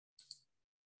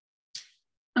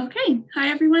Okay, hi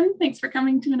everyone. Thanks for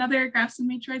coming to another Graphs and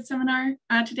Matroids seminar.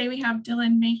 Today we have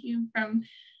Dillon Mayhew from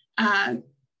the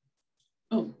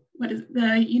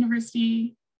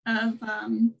University of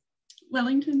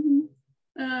Wellington.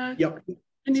 Yep.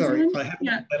 In New Sorry, Zealand? I haven't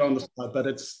Yeah. put that on the slide, but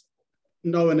it's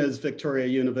known as Victoria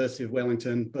University of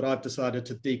Wellington, but I've decided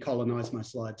to decolonize my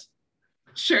slides.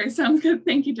 Sure, sounds good.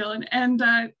 Thank you, Dillon. And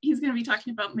he's going to be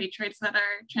talking about matroids that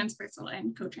are transversal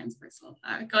and cotransversal.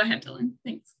 Go ahead, Dillon.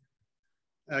 Thanks.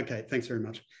 Okay, thanks very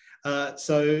much.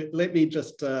 So let me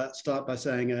just start by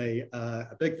saying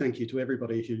a big thank you to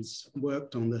everybody who's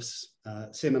worked on this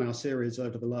seminar series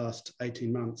over the last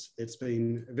 18 months. It's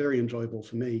been very enjoyable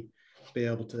for me to be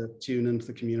able to tune into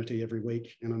the community every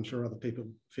week, and I'm sure other people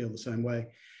feel the same way.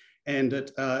 And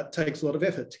it takes a lot of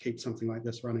effort to keep something like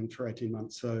this running for 18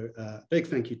 months. So big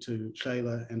thank you to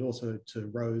Shayla and also to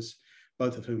Rose,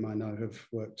 both of whom I know have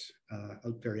worked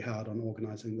very hard on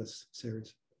organizing this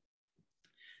series.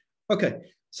 Okay,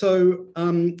 so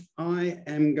I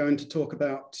am going to talk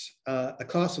about a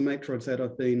class of matroids that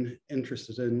I've been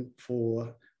interested in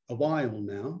for a while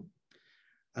now.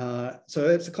 So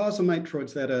it's a class of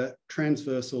matroids that are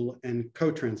transversal and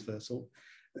cotransversal.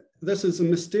 This is a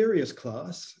mysterious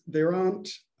class. There aren't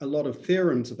a lot of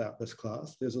theorems about this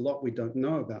class. There's a lot we don't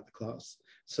know about the class.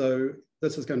 So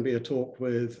this is going to be a talk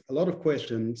with a lot of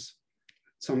questions,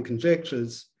 some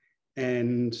conjectures,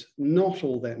 and not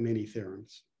all that many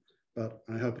theorems, but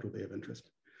I hope it'll be of interest.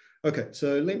 Okay,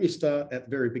 so let me start at the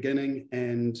very beginning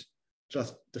and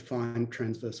just define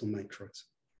transversal matroids.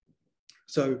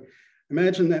 So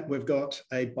imagine that we've got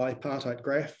a bipartite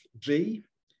graph, G,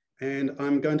 and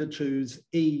I'm going to choose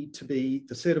E to be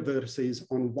the set of vertices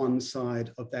on one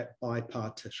side of that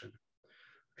bipartition.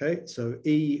 Okay, so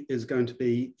E is going to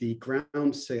be the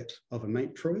ground set of a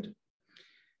matroid.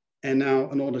 And now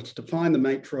in order to define the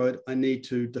matroid, I need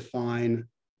to define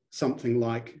something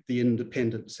like the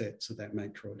independent sets of that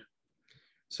matroid.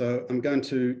 So I'm going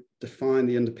to define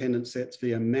the independent sets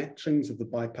via matchings of the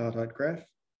bipartite graph.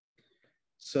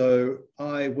 So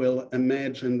I will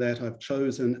imagine that I've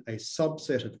chosen a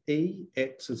subset of E.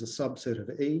 X is a subset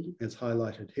of E, as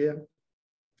highlighted here.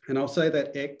 And I'll say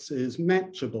that X is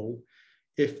matchable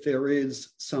if there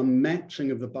is some matching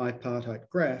of the bipartite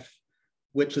graph,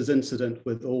 which is incident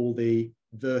with all the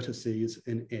vertices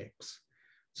in X.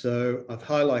 So I've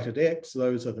highlighted X,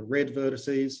 those are the red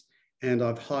vertices, and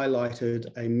I've highlighted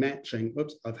a matching,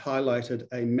 I've highlighted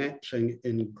a matching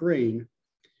in green.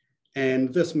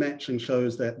 And this matching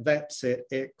shows that that set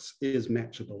X is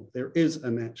matchable. There is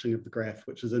a matching of the graph,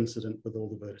 which is incident with all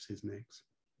the vertices in X.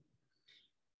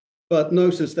 But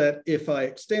notice that if I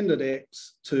extended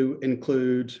X to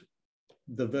include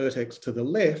the vertex to the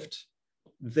left,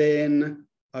 then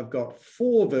I've got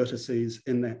 4 vertices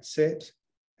in that set.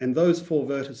 And those 4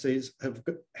 vertices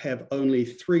have only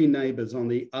 3 neighbors on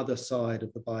the other side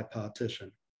of the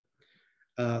bipartition.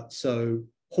 So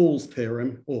Hall's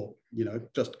theorem, or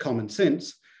just common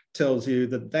sense, tells you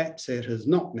that that set is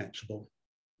not matchable.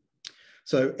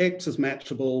 So X is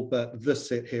matchable, but this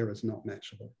set here is not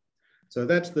matchable. So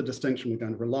that's the distinction we're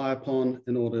going to rely upon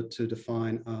in order to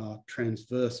define our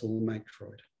transversal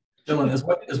matroid. Dillon, is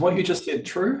what you just said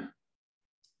true?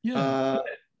 Yeah.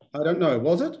 I don't know,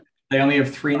 was it? They only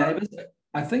have 3 neighbors?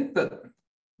 I think that...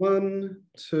 1,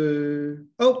 2...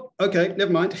 Oh, okay,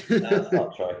 never mind.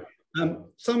 Not true.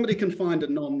 Somebody can find a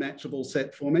non-matchable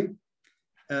set for me.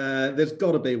 There's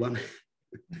got to be one.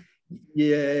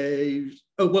 Yeah.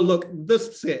 Oh, well, look,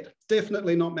 this set,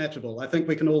 definitely not matchable. I think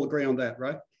we can all agree on that,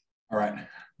 right? All right.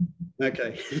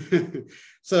 Okay.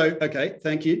 So, okay,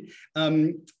 thank you.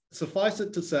 Suffice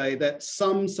it to say that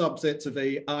some subsets of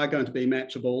E are going to be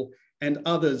matchable and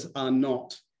others are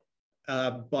not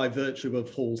by virtue of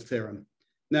Hall's theorem.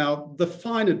 Now, the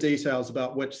finer details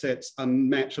about which sets are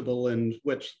matchable and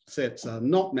which sets are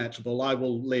not matchable, I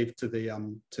will leave to the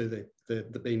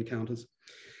bean counters.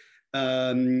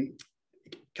 Can't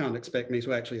expect me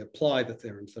to actually apply the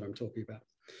theorems that I'm talking about.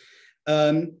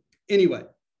 Anyway,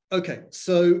 okay,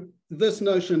 so this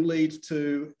notion leads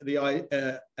to the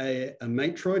a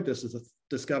matroid. This is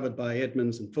discovered by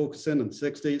Edmonds and Fulkerson in the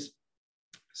 60s.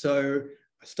 So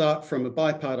I start from a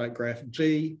bipartite graph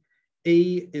G.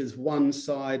 E is one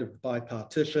side of the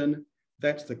bipartition.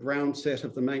 That's the ground set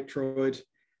of the matroid.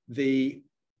 The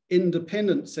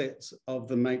independent sets of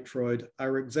the matroid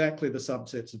are exactly the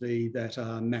subsets of E that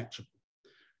are matchable.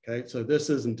 Okay, so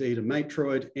this is indeed a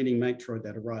matroid. Any matroid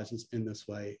that arises in this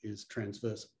way is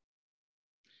transversal.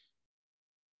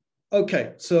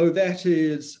 Okay, so that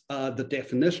is the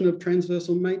definition of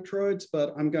transversal matroids,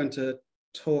 but I'm going to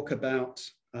talk about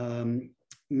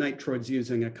matroids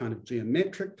using a kind of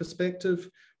geometric perspective,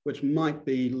 which might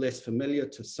be less familiar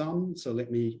to some. So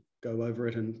let me go over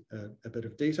it in a bit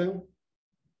of detail.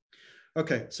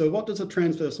 Okay, so what does a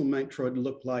transversal matroid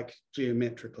look like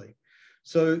geometrically?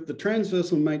 So the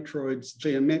transversal matroids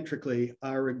geometrically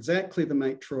are exactly the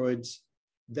matroids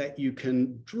that you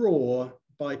can draw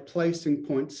by placing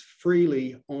points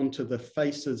freely onto the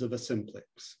faces of a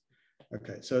simplex.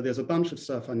 Okay, so there's a bunch of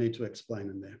stuff I need to explain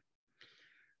in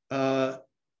there.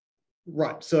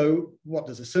 Right, so what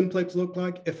does a simplex look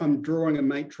like? If I'm drawing a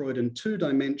matroid in 2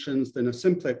 dimensions, then a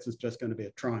simplex is just going to be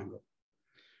a triangle.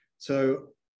 So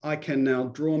I can now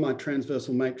draw my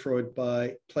transversal matroid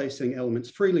by placing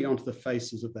elements freely onto the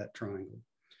faces of that triangle.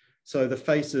 So the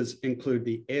faces include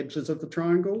the edges of the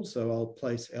triangle. So I'll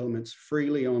place elements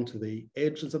freely onto the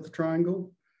edges of the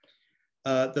triangle.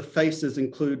 The faces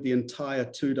include the entire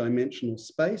 2-dimensional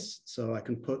space. So I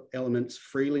can put elements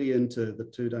freely into the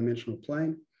 2-dimensional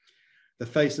plane. The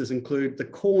faces include the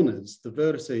corners, the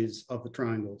vertices of the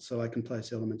triangle. So I can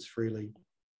place elements freely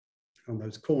on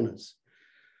those corners.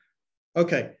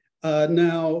 Okay,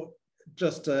 now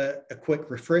just a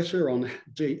quick refresher on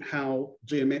how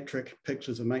geometric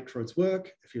pictures of matroids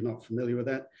work, if you're not familiar with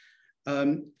that.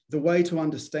 The way to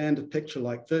understand a picture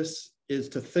like this is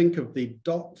to think of the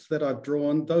dots that I've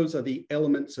drawn. Those are the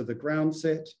elements of the ground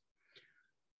set.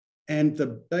 And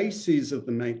the bases of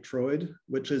the matroid,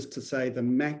 which is to say the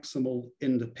maximal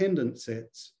independent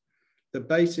sets, the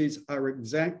bases are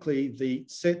exactly the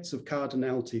sets of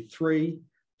cardinality 3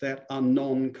 that are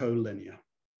non-collinear.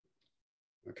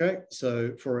 Okay,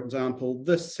 so for example,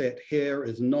 this set here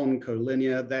is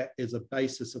non-collinear. That is a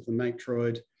basis of the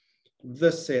matroid.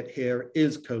 This set here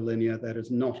is collinear. That is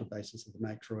not a basis of the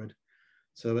matroid.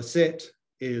 So a set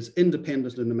is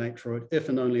independent in the matroid if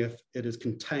and only if it is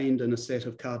contained in a set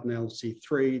of cardinality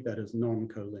 3 that is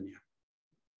non-collinear.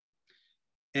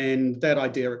 And that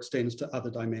idea extends to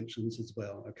other dimensions as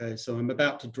well. Okay, so I'm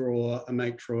about to draw a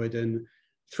matroid in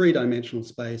 3-dimensional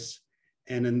space.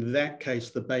 And in that case,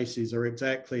 the bases are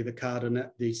exactly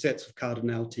the sets of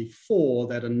cardinality 4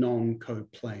 that are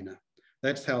non-coplanar.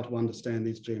 That's how to understand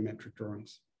these geometric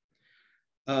drawings.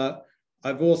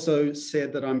 I've also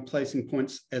said that I'm placing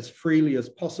points as freely as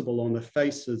possible on the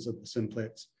faces of the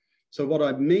simplex. So what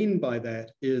I mean by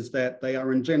that is that they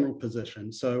are in general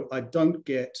position. So I don't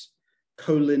get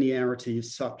collinearities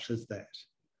such as that,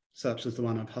 such as the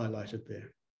one I've highlighted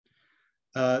there.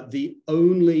 The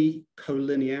only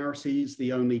collinearities,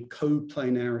 the only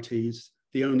coplanarities,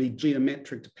 the only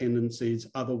geometric dependencies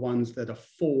are the ones that are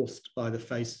forced by the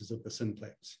faces of the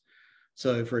simplex.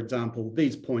 So for example,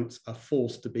 these points are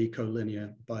forced to be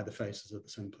collinear by the faces of the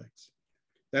simplex.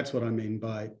 That's what I mean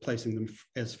by placing them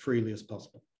as freely as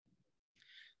possible.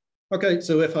 Okay,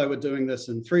 so if I were doing this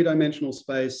in 3-dimensional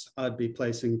space, I'd be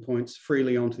placing points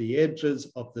freely onto the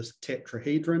edges of this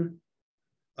tetrahedron.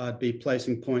 I'd be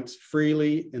placing points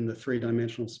freely in the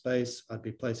 3-dimensional space. I'd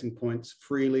be placing points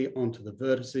freely onto the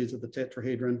vertices of the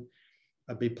tetrahedron.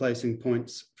 I'd be placing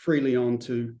points freely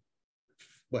onto,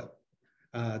 well,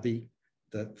 the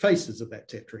faces of that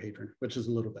tetrahedron, which is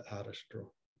a little bit harder to draw.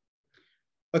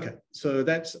 Okay, so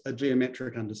that's a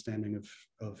geometric understanding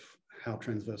of how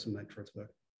transversal matroids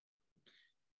work.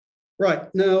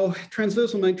 Right, now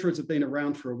transversal matroids have been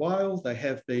around for a while. They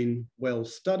have been well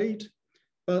studied,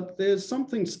 but there's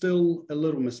something still a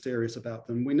little mysterious about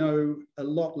them. We know a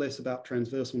lot less about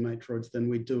transversal matroids than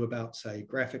we do about, say,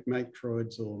 graphic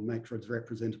matroids or matroids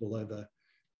representable over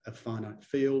a finite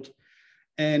field.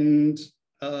 And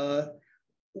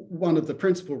one of the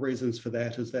principal reasons for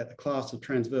that is that the class of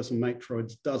transversal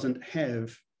matroids doesn't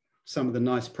have some of the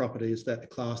nice properties that the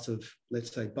class of,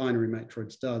 let's say, binary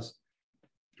matroids does.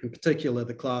 In particular,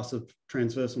 the class of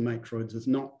transversal matroids is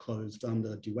not closed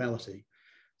under duality.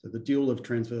 So the dual of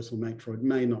transversal matroid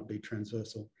may not be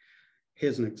transversal.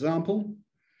 Here's an example.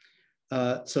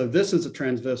 So this is a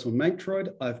transversal matroid.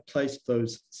 I've placed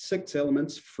those 6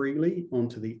 elements freely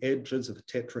onto the edges of a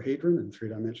tetrahedron in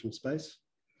 3-dimensional space.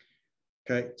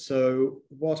 Okay, so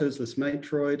what is this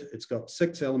matroid? It's got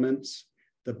 6 elements.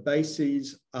 The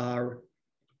bases are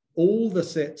all the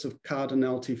sets of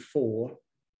cardinality 4,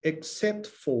 except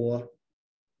for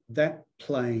that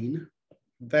plane,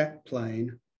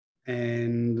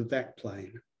 and that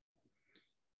plane.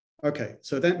 Okay,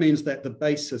 so that means that the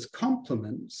basis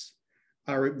complements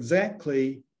are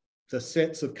exactly the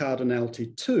sets of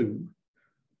cardinality 2,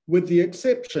 with the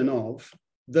exception of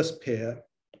this pair,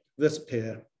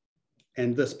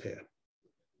 and this pair.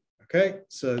 Okay,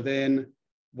 so then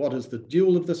what is the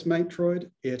dual of this matroid?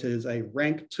 It is a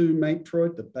rank 2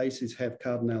 matroid. The bases have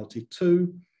cardinality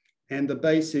 2, and the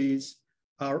bases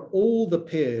are all the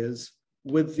pairs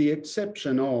with the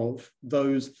exception of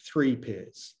those 3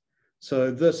 pairs.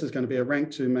 So this is going to be a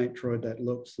rank 2 matroid that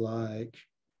looks like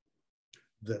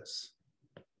this.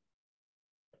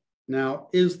 Now,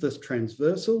 is this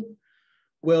transversal?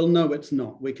 Well, no, it's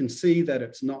not. We can see that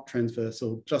it's not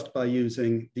transversal just by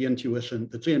using the intuition,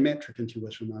 the geometric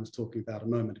intuition I was talking about a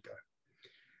moment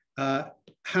ago.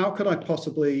 How could I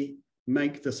possibly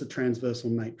make this a transversal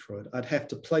matroid? I'd have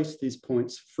to place these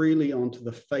points freely onto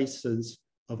the faces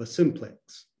of a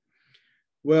simplex.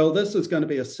 Well, this is going to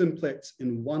be a simplex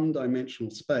in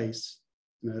one-dimensional space.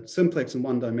 Simplex in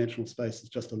one-dimensional space is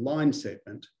just a line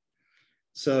segment.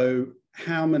 So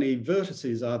how many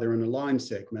vertices are there in a line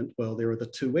segment? Well, there are the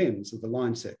two ends of the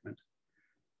line segment.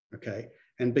 Okay,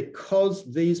 and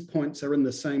because these points are in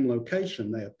the same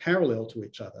location, they are parallel to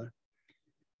each other,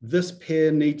 this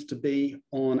pair needs to be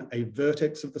on a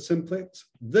vertex of the simplex.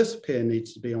 This pair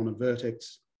needs to be on a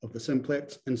vertex of the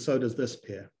simplex, and so does this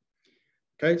pair.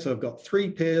 Okay, so I've got 3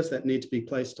 pairs that need to be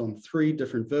placed on 3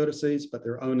 different vertices, but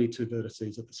there are only 2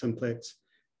 vertices of the simplex.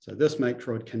 So this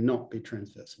matroid cannot be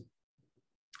transversal.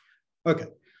 Okay,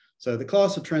 so the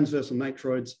class of transversal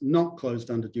matroids not closed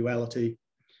under duality.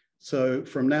 So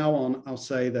from now on, I'll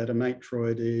say that a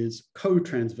matroid is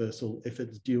cotransversal if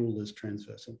its dual is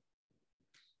transversal.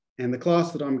 And the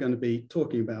class that I'm going to be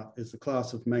talking about is the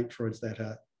class of matroids that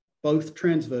are both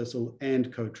transversal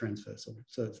and cotransversal.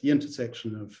 So it's the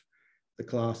intersection of the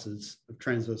classes of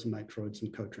transversal matroids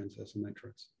and cotransversal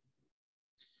matroids.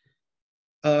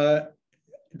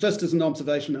 Just as an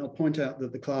observation, I'll point out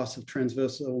that the class of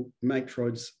transversal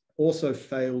matroids also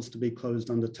fails to be closed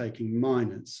under taking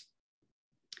minors.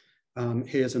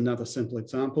 Here's another simple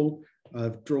example.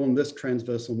 I've drawn this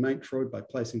transversal matroid by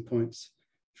placing points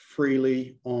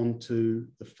freely onto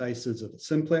the faces of the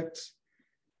simplex.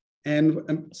 And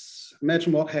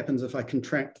imagine what happens if I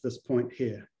contract this point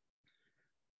here.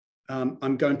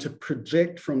 I'm going to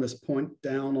project from this point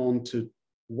down onto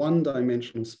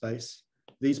one-dimensional space.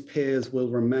 These pairs will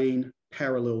remain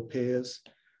parallel pairs.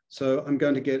 So I'm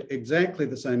going to get exactly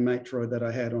the same matroid that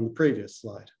I had on the previous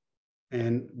slide.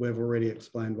 And we've already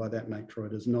explained why that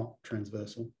matroid is not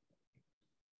transversal.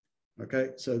 Okay,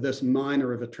 so this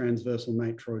minor of a transversal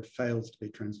matroid fails to be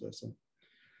transversal.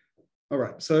 All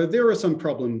right, so there are some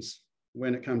problems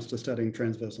when it comes to studying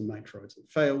transversal matroids.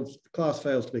 The class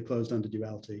fails to be closed under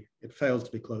duality. It fails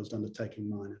to be closed under taking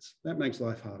minors. That makes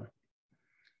life harder.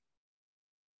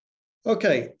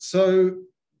 Okay, so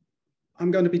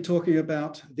I'm going to be talking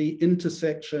about the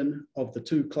intersection of the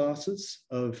 2 classes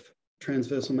of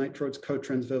transversal matroids,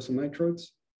 cotransversal matroids.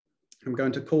 I'm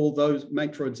going to call those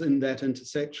matroids in that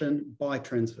intersection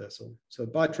bitransversal. So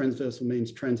bitransversal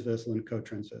means transversal and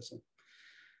cotransversal.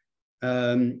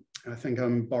 I think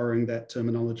I'm borrowing that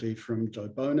terminology from Joe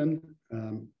Bonin.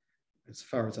 As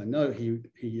far as I know,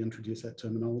 he introduced that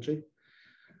terminology.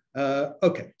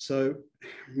 Okay, so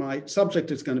my subject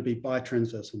is going to be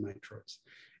bitransversal matroids.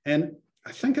 And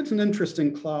I think it's an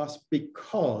interesting class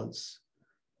because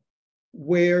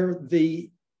where the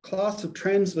class of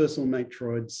transversal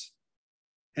matroids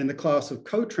and the class of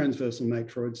cotransversal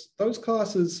matroids, those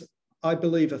classes, I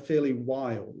believe, are fairly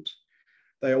wild.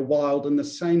 They are wild in the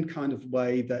same kind of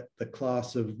way that the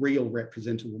class of real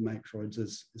representable matroids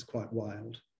is quite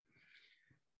wild.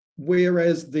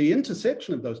 Whereas the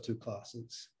intersection of those 2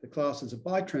 classes, the classes of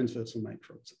bitransversal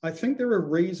matroids, I think there are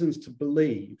reasons to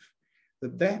believe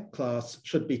that that class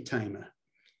should be tamer.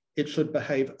 It should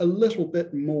behave a little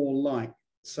bit more like,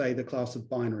 say, the class of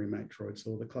binary matroids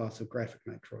or the class of graphic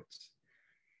matroids.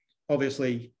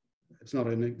 Obviously, it's not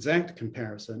an exact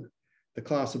comparison. The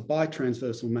class of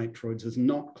bitransversal matroids is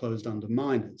not closed under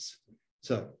minors.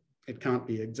 So it can't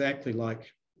be exactly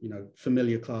like,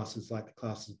 familiar classes like the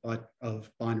classes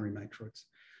of binary matroids.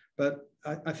 But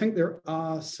I think there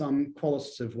are some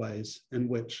qualitative ways in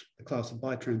which the class of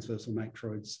bitransversal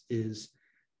matroids is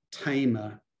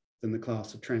tamer than the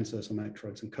class of transversal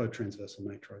matroids and cotransversal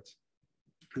matroids.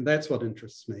 And that's what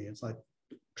interests me. It's like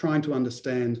trying to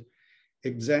understand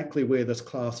exactly where this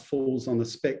class falls on the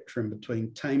spectrum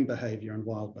between tame behavior and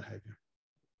wild behavior.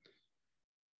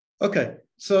 Okay,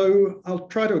 so I'll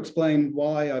try to explain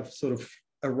why I've sort of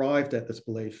arrived at this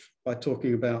belief by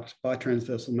talking about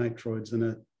bitransversal matroids in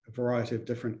a variety of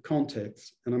different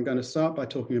contexts. And I'm going to start by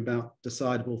talking about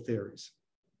decidable theories.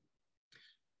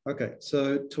 Okay,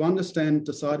 so to understand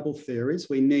decidable theories,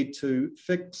 we need to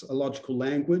fix a logical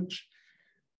language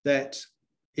that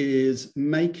is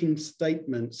making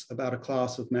statements about a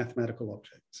class of mathematical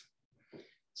objects.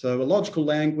 So a logical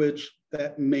language,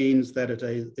 that means that it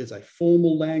is a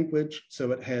formal language,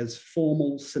 so it has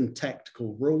formal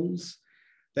syntactical rules.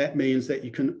 That means that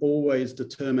you can always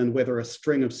determine whether a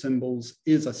string of symbols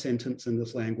is a sentence in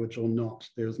this language or not.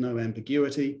 There is no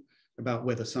ambiguity about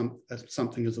whether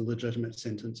something is a legitimate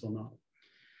sentence or not.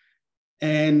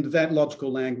 And that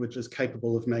logical language is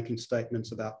capable of making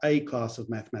statements about a class of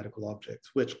mathematical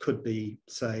objects, which could be,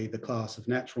 say, the class of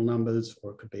natural numbers,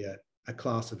 or it could be a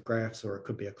class of graphs, or it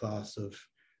could be a class of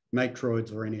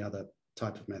matroids or any other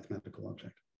type of mathematical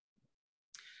object.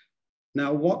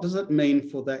 Now, what does it mean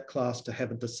for that class to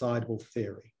have a decidable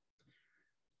theory?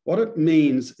 What it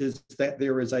means is that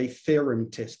there is a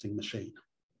theorem testing machine.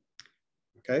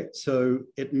 Okay, so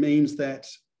it means that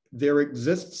there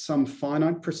exists some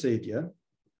finite procedure,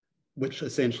 which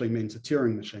essentially means a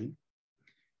Turing machine.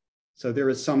 So there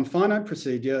is some finite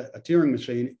procedure, a Turing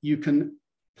machine. You can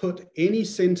put any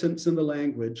sentence in the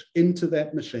language into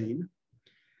that machine,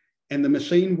 and the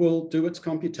machine will do its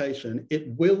computation. It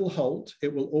will halt,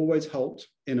 it will always halt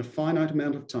in a finite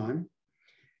amount of time,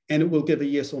 and it will give a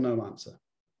yes or no answer.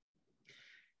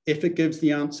 If it gives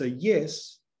the answer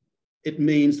yes, it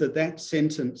means that that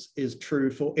sentence is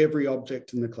true for every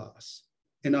object in the class.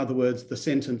 In other words, the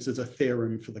sentence is a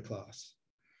theorem for the class.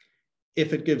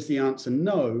 If it gives the answer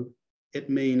no, it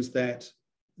means that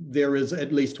there is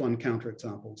at least one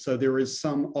counterexample. So there is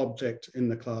some object in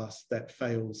the class that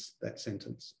fails that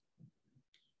sentence.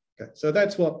 Okay, so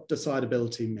that's what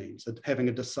decidability means. That having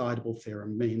a decidable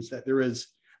theorem means that there is,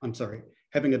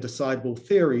 having a decidable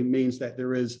theory means that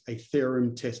there is a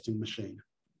theorem testing machine.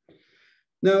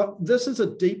 Now, this is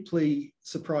a deeply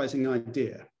surprising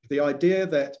idea. The idea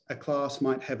that a class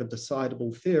might have a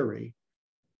decidable theory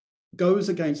goes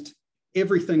against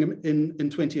everything in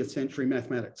 20th century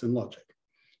mathematics and logic,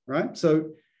 right? So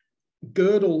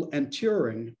Gödel and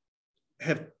Turing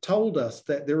have told us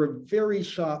that there are very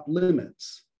sharp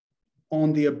limits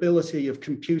on the ability of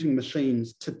computing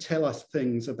machines to tell us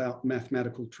things about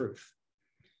mathematical truth.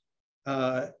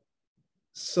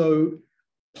 So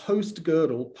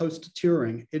post-Gödel,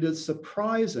 post-Turing, it is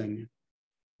surprising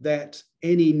that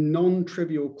any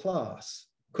non-trivial class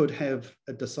could have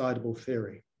a decidable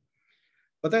theory.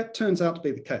 But that turns out to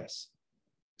be the case.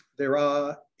 There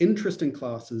are interesting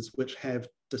classes which have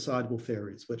decidable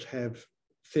theories, which have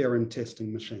theorem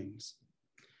testing machines.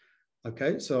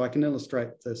 Okay, so I can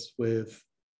illustrate this with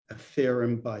a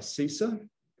theorem by Caesar.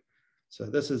 So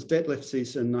this is Detlef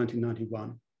Caesar in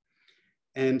 1991.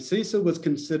 And Caesar was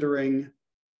considering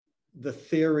the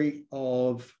theory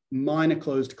of minor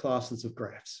closed classes of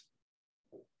graphs.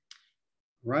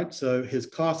 Right, so his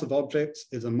class of objects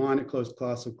is a minor closed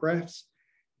class of graphs,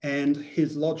 and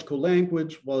his logical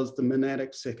language was the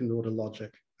monadic second order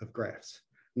logic of graphs.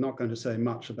 I'm not going to say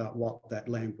much about what that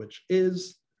language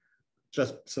is,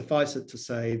 just suffice it to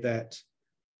say that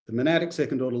the monadic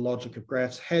second order logic of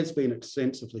graphs has been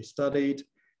extensively studied.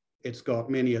 It's got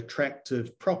many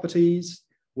attractive properties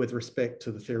with respect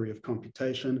to the theory of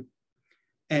computation,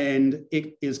 and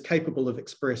it is capable of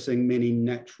expressing many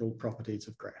natural properties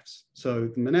of graphs. So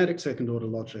the monadic second order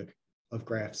logic of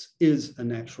graphs is a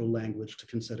natural language to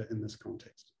consider in this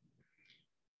context.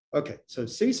 Okay, so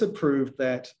Caesar proved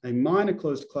that a minor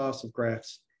closed class of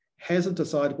graphs has a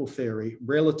decidable theory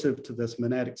relative to this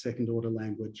monadic second order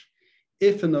language,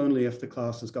 if and only if the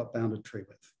class has got bounded tree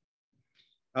width.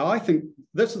 I think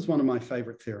this is one of my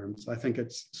favorite theorems. I think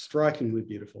it's strikingly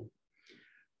beautiful.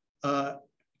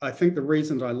 I think the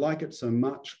reason that I like it so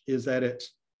much is that it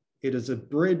is a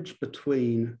bridge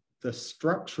between the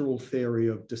structural theory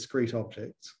of discrete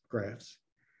objects, graphs,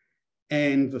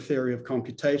 and the theory of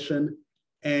computation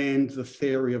and the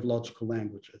theory of logical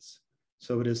languages.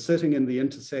 So it is sitting in the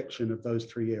intersection of those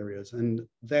three areas, and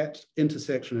that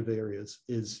intersection of areas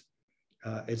is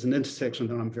an intersection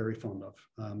that I'm very fond of.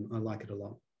 I like it a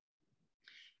lot.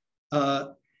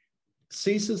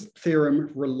 Caesar's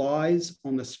theorem relies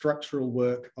on the structural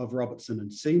work of Robertson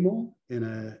and Seymour in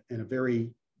a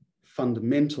very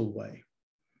fundamental way.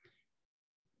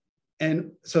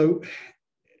 And so,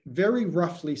 very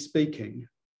roughly speaking,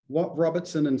 what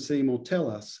Robertson and Seymour tell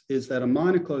us is that a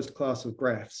minor closed class of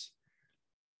graphs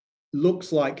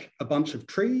looks like a bunch of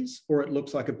trees, or it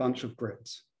looks like a bunch of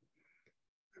grids.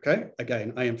 Okay,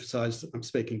 again, I emphasize that I'm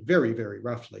speaking very, very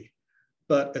roughly,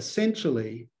 but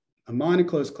essentially, a minor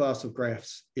closed class of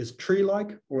graphs is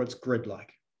tree-like or it's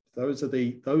grid-like. Those are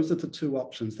the two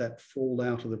options that fall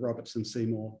out of the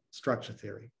Robertson-Seymour structure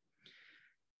theory.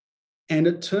 And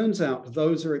it turns out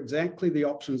those are exactly the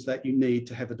options that you need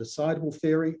to have a decidable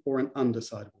theory or an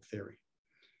undecidable theory.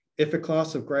 If a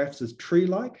class of graphs is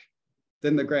tree-like,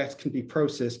 then the graphs can be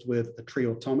processed with a tree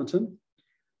automaton.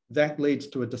 That leads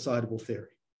to a decidable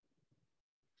theory.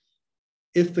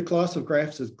 If the class of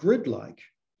graphs is grid-like,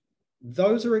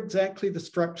 those are exactly the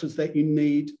structures that you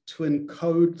need to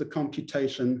encode the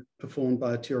computation performed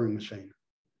by a Turing machine.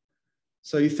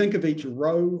 So you think of each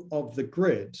row of the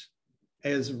grid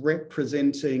as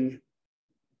representing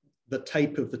the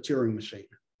tape of the Turing machine.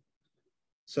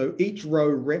 So each row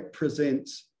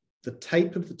represents the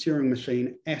tape of the Turing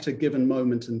machine at a given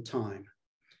moment in time.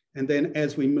 And then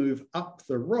as we move up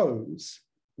the rows,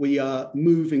 we are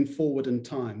moving forward in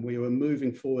time. We are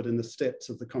moving forward in the steps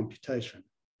of the computation.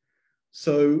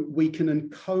 So we can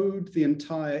encode the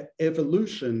entire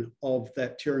evolution of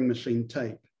that Turing machine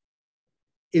tape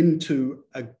into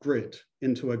a grid,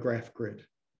 into a graph grid.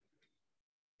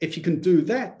 If you can do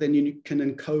that, then you can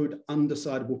encode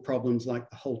undecidable problems like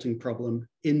the halting problem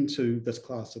into this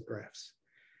class of graphs.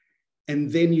 And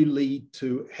then you lead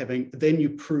to then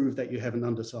you prove that you have an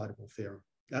undecidable theorem.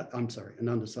 An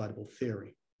undecidable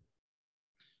theory.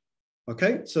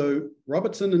 Okay, so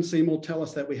Robertson and Seymour tell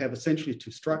us that we have essentially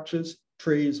two structures,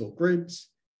 trees or grids.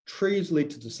 Trees lead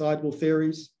to decidable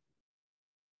theories.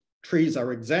 Trees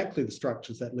are exactly the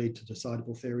structures that lead to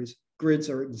decidable theories.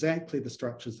 Grids are exactly the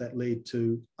structures that lead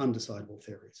to undecidable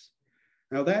theories.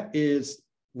 Now that is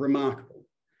remarkable.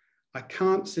 I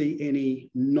can't see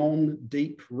any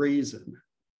non-deep reason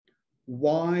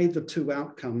why the two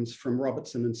outcomes from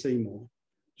Robertson and Seymour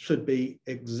should be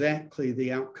exactly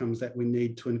the outcomes that we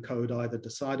need to encode either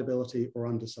decidability or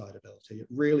undecidability. It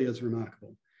really is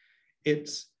remarkable.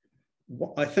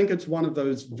 I think it's one of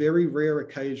those very rare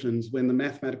occasions when the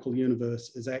mathematical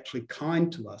universe is actually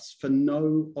kind to us for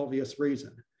no obvious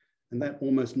reason. And that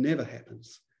almost never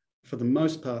happens. For the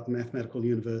most part, the mathematical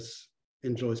universe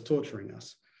enjoys torturing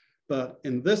us. But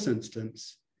in this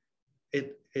instance,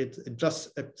 it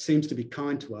seems to be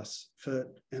kind to us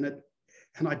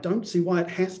and I don't see why it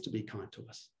has to be kind to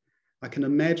us. I can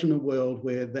imagine a world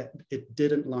where it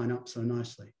didn't line up so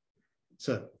nicely.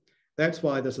 So that's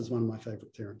why this is one of my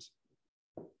favorite theorems.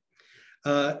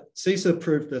 Caesar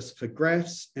proved this for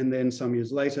graphs, and then some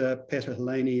years later, Peter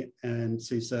Helene and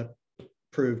Caesar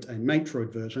proved a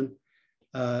matroid version.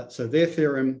 So their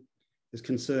theorem is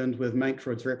concerned with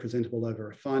matroids representable over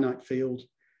a finite field,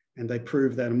 and they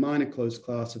prove that a minor closed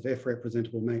class of F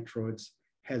representable matroids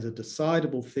has a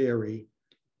decidable theory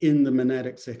in the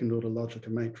monadic second order logic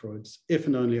of matroids, if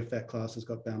and only if that class has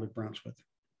got bounded branch width.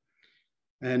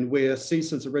 And where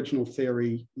Caesar's original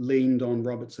theory leaned on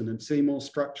Robertson and Seymour's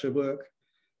structure work,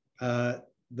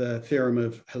 the theorem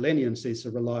of Helene and Caesar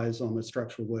relies on the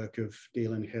structural work of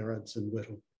Dillon, Herods, and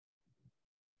Whittle.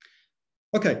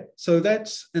 Okay, so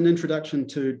that's an introduction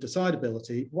to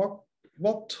decidability.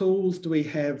 What tools do we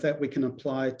have that we can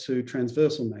apply to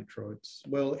transversal matroids?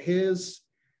 Well, here's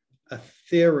a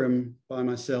theorem by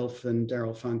myself and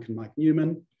Darrell Funk and Mike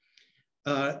Newman.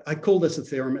 I call this a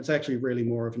theorem. It's actually really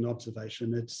more of an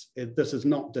observation. This is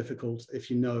not difficult if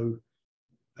you know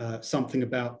something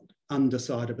about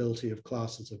undecidability of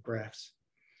classes of graphs.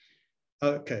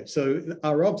 Okay, so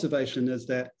our observation is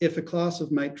that if a class of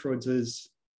matroids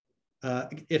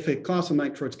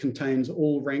contains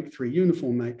all rank 3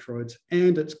 uniform matroids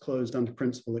and it's closed under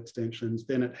principal extensions,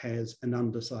 then it has an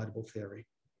undecidable theory.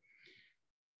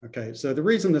 Okay, so the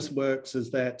reason this works is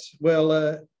that, well,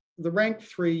 the rank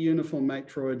 3 uniform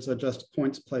matroids are just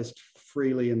points placed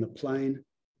freely in the plane.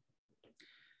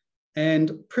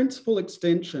 And principal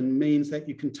extension means that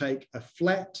you can take a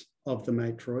flat of the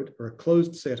matroid or a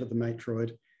closed set of the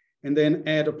matroid and then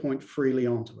add a point freely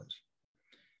onto it.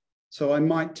 So I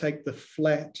might take the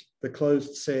flat, the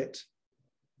closed set,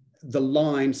 the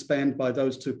line spanned by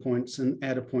those 2 points and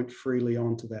add a point freely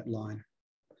onto that line.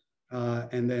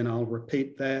 And then I'll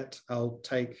repeat that. I'll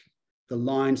take the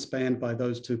line spanned by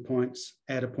those 2 points,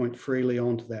 add a point freely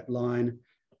onto that line.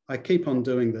 I keep on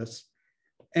doing this.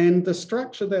 And the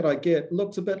structure that I get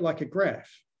looks a bit like a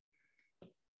graph.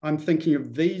 I'm thinking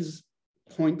of these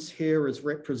points here as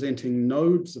representing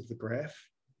nodes of the graph.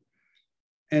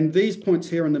 And these points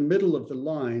here in the middle of the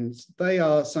lines, they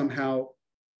are somehow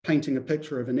painting a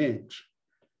picture of an edge.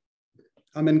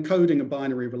 I'm encoding a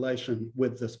binary relation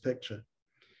with this picture.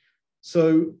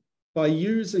 So by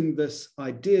using this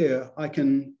idea, I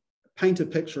can paint a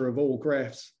picture of all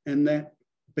graphs, and that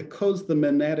because the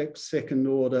monadic second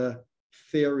order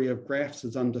theory of graphs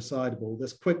is undecidable,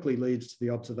 this quickly leads to the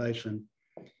observation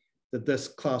that this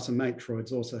class of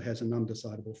matroids also has an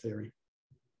undecidable theory.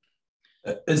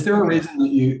 Is there a reason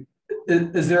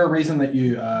that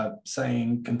you are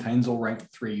saying contains all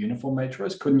rank 3 uniform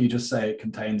matroids? Couldn't you just say it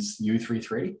contains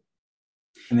U33?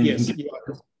 And then yes,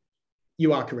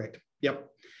 you are correct. Yep.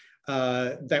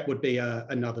 That would be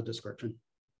another description.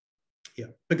 Yeah,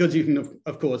 because you can,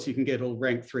 of course, you can get all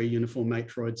rank 3 uniform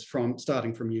matroids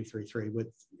starting from U33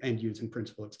 and using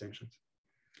principal extensions.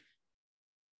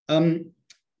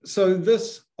 So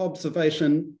this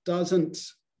observation doesn't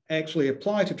actually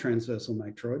apply to transversal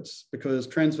matroids because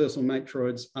transversal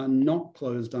matroids are not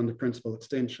closed under principal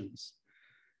extensions.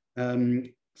 So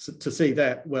to see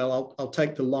that, well, I'll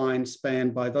take the line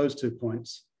spanned by those 2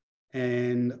 points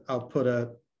and I'll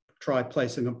try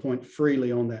placing a point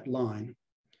freely on that line.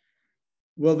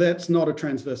 Well, that's not a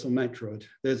transversal matroid.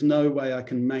 There's no way I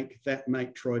can make that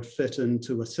matroid fit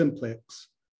into a simplex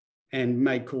and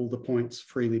make all the points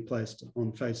freely placed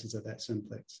on faces of that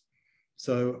simplex.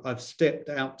 So I've stepped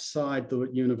outside the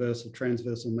universe of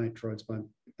transversal matroids by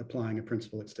applying a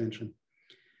principal extension.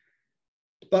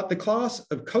 But the class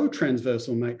of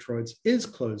cotransversal matroids is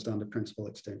closed under principal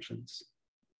extensions.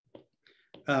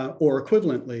 Or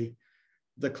equivalently,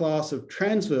 the class of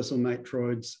transversal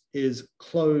matroids is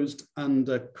closed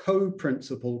under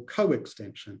co-principal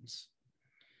co-extensions.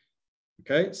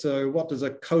 Okay, so what does a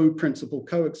co-principal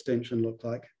co-extension look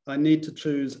like? I need to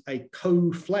choose a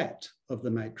co-flat of the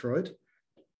matroid.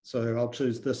 So I'll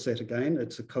choose this set again.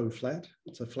 It's a co-flat.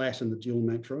 It's a flat in the dual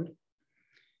matroid.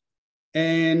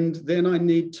 And then I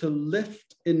need to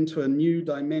lift into a new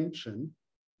dimension.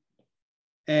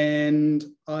 And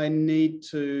I need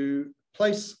to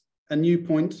place a new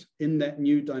point in that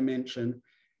new dimension.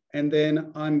 And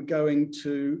then I'm going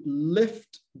to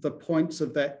lift the points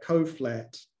of that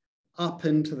co-flat up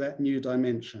into that new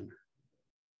dimension.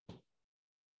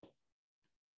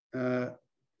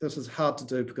 This is hard to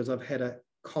do because I've had a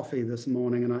coffee this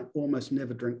morning and I almost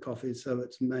never drink coffee, so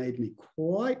it's made me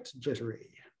quite jittery.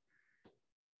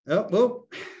 Oh, well,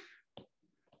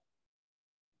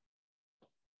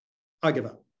 I give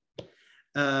up.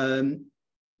 There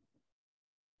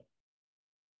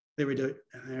we do.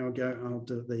 There we go. I'll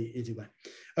do it the easy way.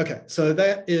 Okay, so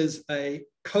that is a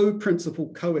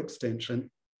co-principal co-extension.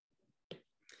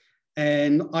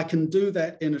 And I can do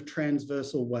that in a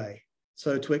transversal way.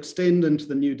 So to extend into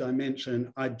the new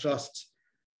dimension, I just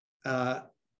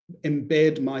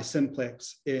embed my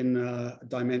simplex in a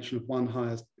dimension of one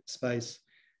higher space.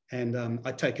 And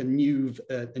I take a new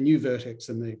vertex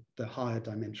in the higher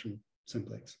dimension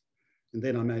simplex. And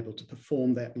then I'm able to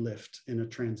perform that lift in a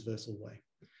transversal way.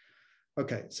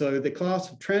 Okay, so the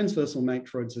class of transversal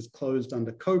matroids is closed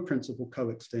under co-principal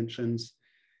co-extensions.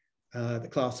 The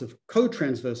class of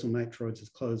cotransversal matroids is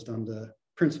closed under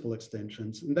principal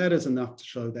extensions. And that is enough to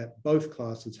show that both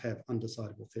classes have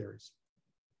undecidable theories.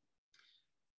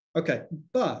 Okay,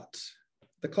 but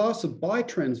the class of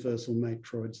bitransversal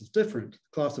matroids is different. The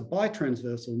class of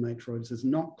bitransversal matroids is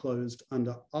not closed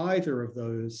under either of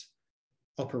those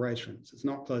operations. It's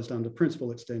not closed under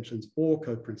principal extensions or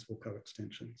co-principal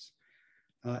co-extensions.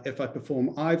 If I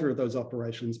perform either of those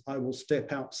operations, I will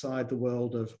step outside the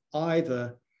world of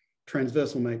either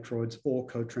transversal matroids or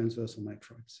cotransversal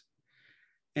matroids.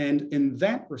 And in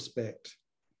that respect,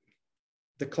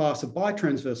 the class of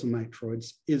bitransversal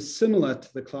matroids is similar to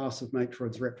the class of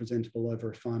matroids representable over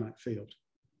a finite field.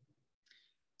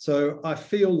 So I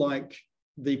feel like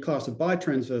the class of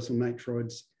bitransversal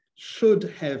matroids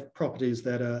should have properties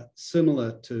that are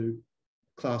similar to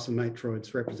class of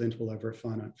matroids representable over a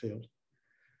finite field.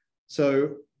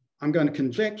 So I'm going to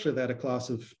conjecture that a class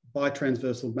of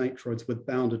bitransversal matroids with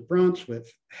bounded branch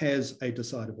width has a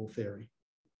decidable theory.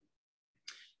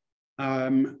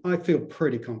 I feel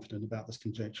pretty confident about this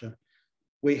conjecture.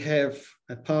 We have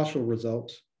a partial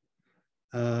result.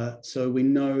 So we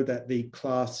know that the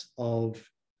class of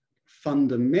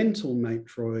fundamental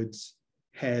matroids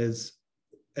has,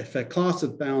 if a class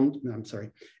of fundamental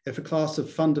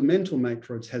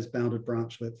matroids has bounded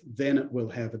branch width, then it will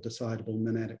have a decidable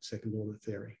monadic second order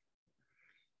theory.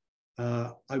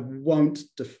 I won't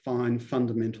define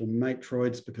fundamental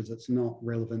matroids because it's not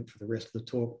relevant for the rest of the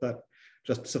talk, but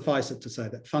just suffice it to say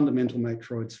that fundamental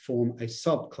matroids form a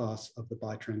subclass of the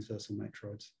bitransversal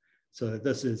matroids. So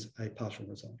this is a partial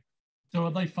result. So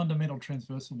are they fundamental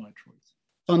transversal matroids?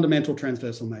 Fundamental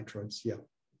transversal matroids, yeah.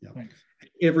 Thanks.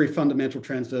 Every fundamental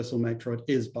transversal matroid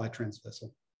is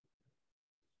bitransversal.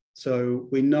 So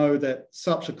we know that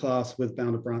such a class with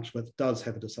bounded branch width does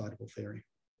have a decidable theory.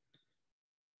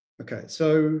 Okay,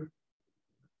 so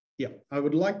yeah, I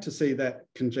would like to see that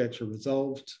conjecture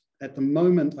resolved. At the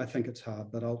moment, I think it's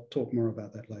hard, but I'll talk more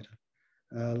about that later.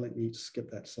 Let me skip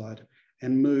that slide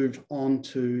and move on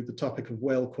to the topic of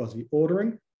well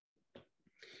quasi-ordering.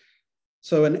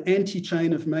 So an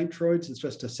anti-chain of matroids is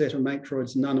just a set of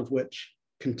matroids, none of which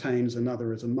contains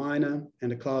another as a minor,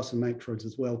 and a class of matroids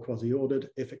is well quasi-ordered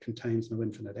if it contains no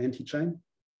infinite anti-chain.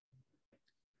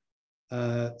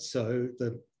 So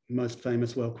the most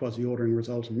famous well quasi-ordering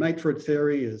result in matroid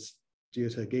theory is due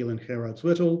to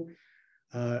Dillon-Gerards-Whittle.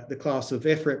 The class of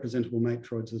F representable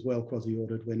matroids is well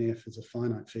quasi-ordered when F is a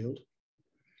finite field.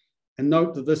 And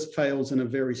note that this fails in a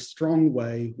very strong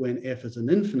way when F is an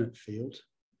infinite field,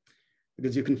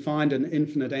 because you can find an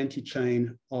infinite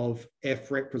antichain of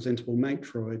F representable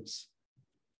matroids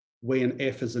when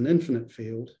F is an infinite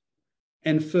field.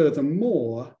 And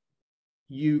furthermore,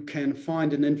 you can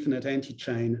find an infinite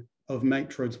antichain of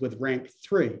matroids with rank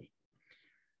 3.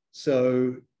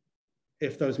 So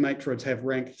if those matroids have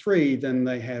rank 3, then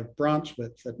they have branch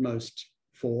width at most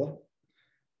 4.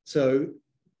 So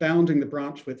bounding the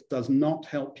branch width does not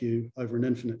help you over an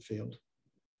infinite field.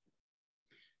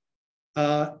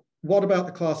 What about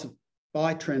the class of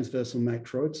bitransversal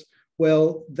matroids?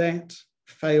 Well, that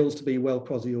fails to be well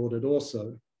quasi-ordered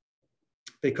also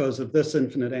because of this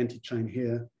infinite antichain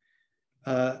here.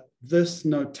 This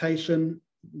notation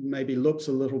maybe looks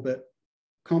a little bit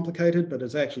complicated, but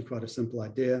it's actually quite a simple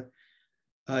idea.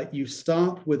 You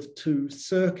start with 2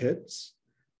 circuits.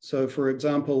 So for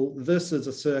example, this is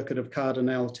a circuit of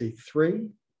cardinality 3,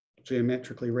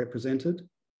 geometrically represented.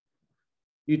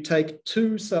 You take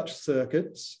 2 such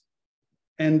circuits,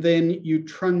 and then you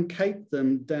truncate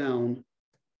them down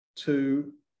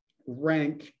to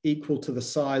rank equal to the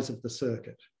size of the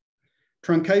circuit.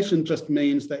 Truncation just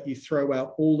means that you throw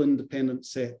out all independent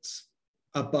sets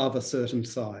above a certain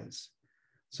size.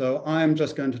 So I am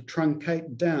just going to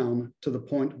truncate down to the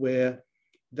point where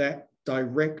that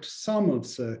direct sum of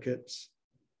circuits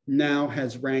now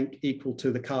has rank equal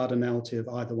to the cardinality of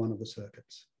either one of the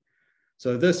circuits.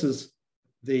 So this is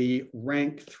the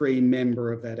rank 3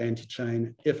 member of that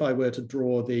antichain. If I were to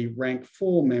draw the rank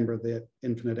 4 member of that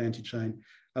infinite antichain,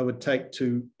 I would take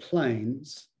 2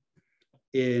 planes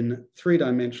in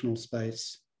 3-dimensional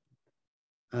space,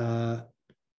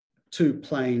 2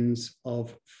 planes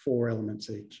of 4 elements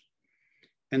each,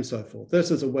 and so forth. This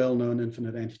is a well-known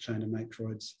infinite antichain of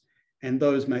matroids, and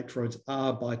those matroids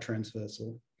are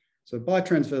bitransversal. So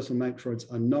bitransversal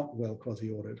matroids are not well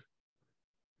quasi-ordered.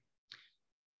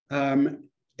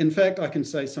 In fact, I can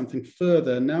say something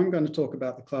further. Now I'm going to talk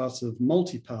about the class of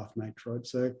multipath matroids.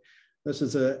 So this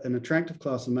is an attractive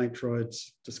class of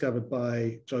matroids discovered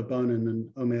by Joe Bonin and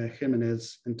Omer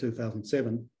Jimenez in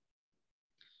 2007.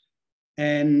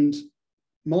 And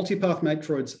multipath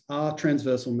matroids are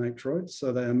transversal matroids.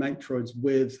 So they are matroids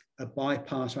with a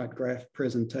bipartite graph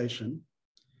presentation.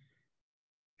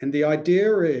 And the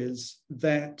idea is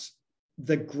that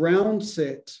the ground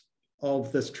set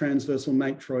of this transversal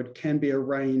matroid can be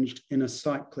arranged in a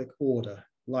cyclic order,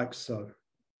 like so.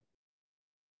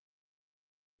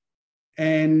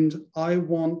 And I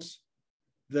want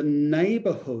the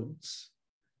neighborhoods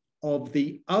of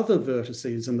the other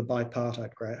vertices in the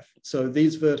bipartite graph. So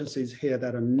these vertices here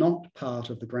that are not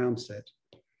part of the ground set,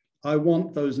 I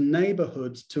want those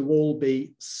neighborhoods to all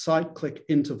be cyclic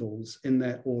intervals in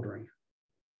that ordering.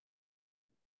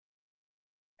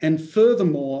 And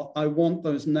furthermore, I want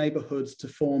those neighborhoods to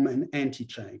form an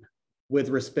antichain with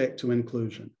respect to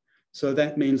inclusion. So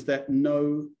that means that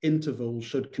no interval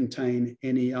should contain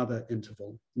any other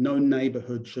interval. No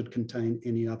neighborhood should contain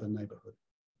any other neighborhood.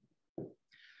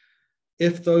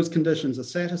 If those conditions are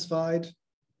satisfied,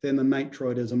 then the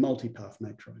matroid is a multipath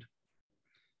matroid.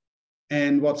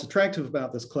 And what's attractive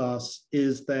about this class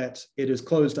is that it is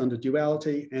closed under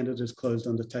duality and it is closed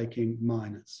under taking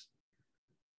minors.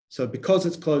 So because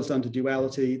it's closed under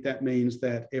duality, that means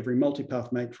that every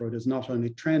multipath matroid is not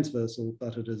only transversal,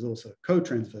 but it is also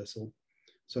cotransversal.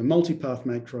 So multipath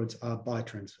matroids are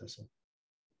bitransversal.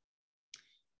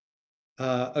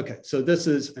 Okay, so this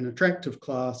is an attractive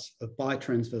class of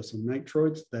bitransversal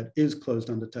matroids that is closed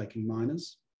under taking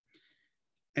minors.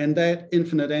 And that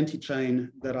infinite antichain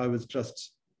that I was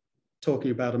just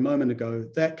talking about a moment ago,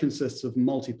 that consists of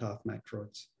multipath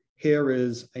matroids. Here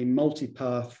is a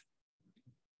multipath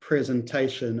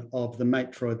presentation of the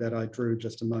matroid that I drew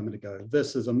just a moment ago.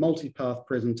 This is a multipath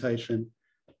presentation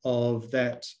of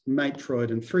that matroid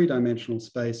in 3-dimensional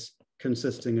space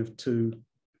consisting of 2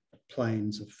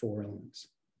 planes of 4 elements.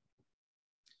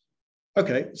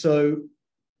 Okay, so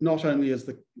not only does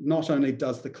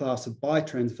the class of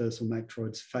bitransversal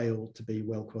matroids fail to be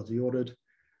well quasi-ordered,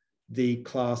 the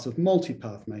class of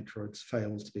multipath matroids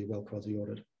fails to be well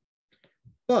quasi-ordered.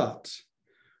 But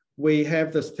we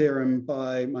have this theorem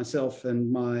by myself and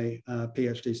my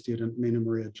PhD student, Mina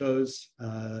Maria Jose.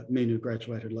 Mina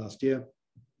graduated last year.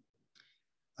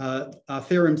 Our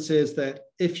theorem says that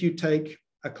if you take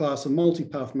a class of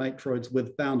multipath matroids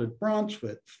with bounded branch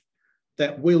width,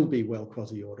 that will be well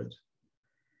quasi-ordered.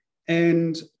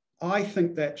 And I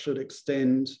think that should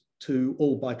extend to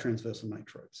all bitransversal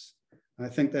matroids. I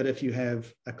think that if you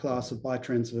have a class of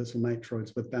bitransversal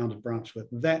matroids with bounded branch width,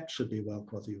 that should be well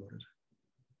quasi-ordered.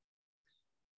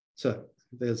 So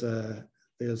there's a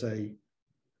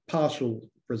partial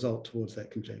result towards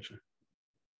that conjecture.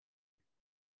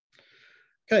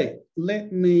 Okay,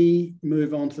 let me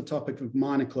move on to the topic of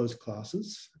minor closed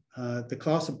classes. The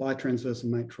class of bitransversal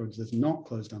matroids is not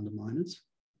closed under minors.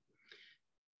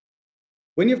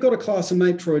 When you've got a class of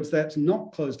matroids that's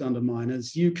not closed under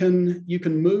minors, you can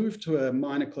move to a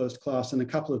minor closed class in a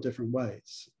couple of different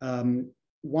ways.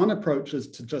 One approach is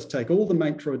to just take all the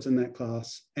matroids in that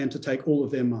class and to take all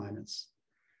of their minors.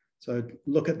 So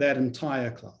look at that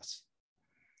entire class.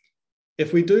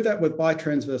 If we do that with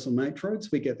bitransversal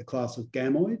matroids, we get the class of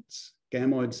gamoids.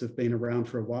 Gamoids have been around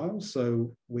for a while,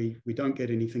 so we don't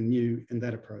get anything new in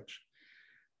that approach.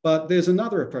 But there's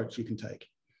another approach you can take.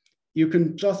 You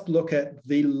can just look at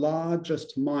the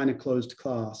largest minor closed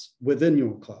class within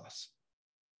your class.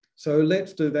 So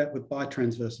let's do that with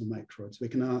bitransversal matroids. We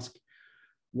can ask,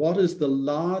 what is the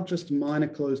largest minor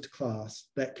closed class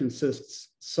that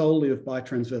consists solely of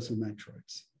bitransversal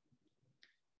matroids?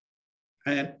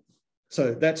 And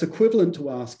so that's equivalent to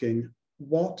asking,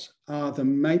 what are the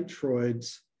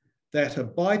matroids that are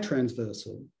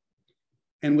bitransversal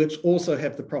and which also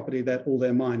have the property that all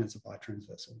their minors are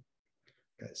bitransversal?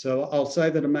 Okay, so I'll say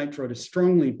that a matroid is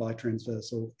strongly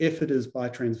bitransversal if it is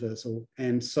bitransversal,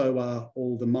 and so are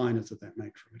all the minors of that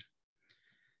matroid.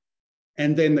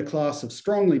 And then the class of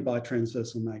strongly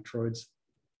bitransversal matroids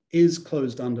is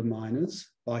closed under minors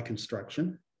by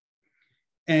construction.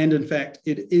 And in fact,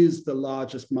 it is the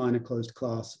largest minor closed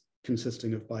class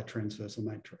consisting of bitransversal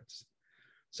matroids.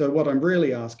 So what I'm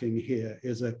really asking here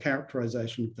is a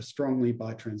characterization of the strongly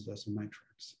bitransversal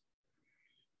matroids.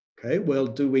 Okay, well,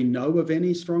 do we know of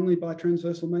any strongly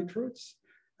bitransversal matroids?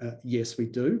 Yes, we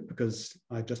do, because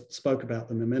I just spoke about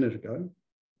them a minute ago.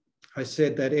 I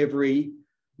said that every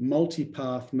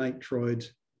multipath matroid,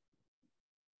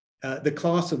 the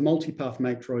class of multipath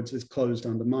matroids is closed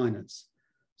under minors.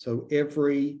 So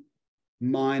every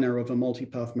minor of a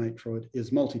multipath matroid is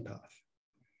multipath.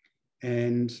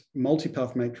 And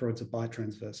multipath matroids are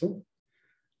bitransversal.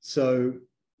 So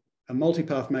a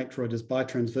multipath matroid is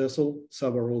bitransversal,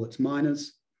 so are all its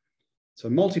minors. So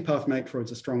multipath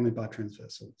matroids are strongly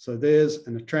bitransversal. So there's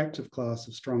an attractive class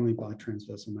of strongly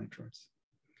bitransversal matroids.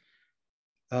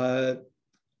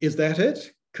 Is that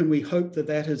it? Can we hope that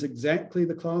that is exactly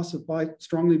the class of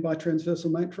strongly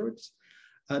bitransversal matroids?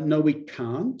 No, we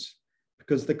can't,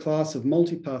 because the class of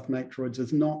multipath matroids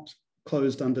is not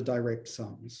closed under direct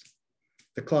sums.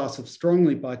 The class of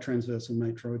strongly bitransversal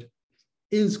matroid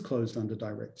is closed under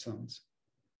direct sums.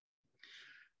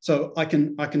 So I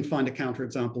can find a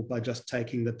counterexample by just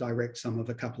taking the direct sum of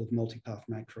a couple of multipath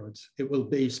matroids. It will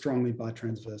be strongly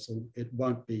bitransversal. It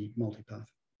won't be multipath.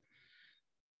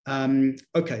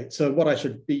 Okay, so what I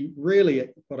should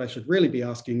really be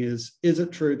asking is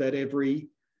it true that every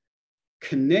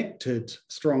connected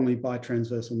strongly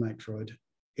bitransversal matroid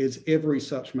is every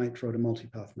such matroid a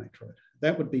multipath matroid?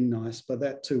 That would be nice, but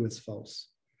that too is false.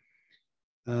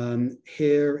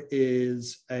 Here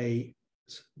is a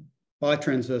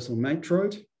bitransversal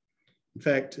matroid. In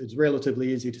fact, it's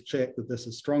relatively easy to check that this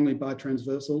is strongly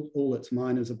bitransversal. All its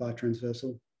minors are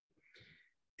bitransversal.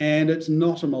 And it's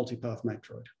not a multipath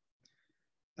matroid.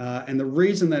 And the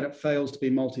reason that it fails to be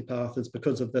multipath is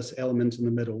because of this element in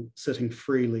the middle sitting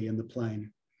freely in the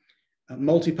plane.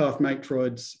 Multipath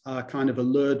matroids are kind of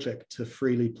allergic to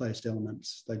freely placed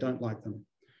elements. They don't like them.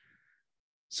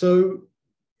 So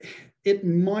it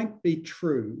might be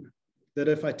true that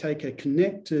if I take a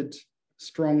connected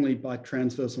strongly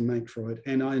bitransversal matroid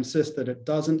and I insist that it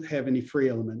doesn't have any free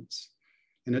elements,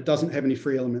 and it doesn't have any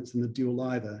free elements in the dual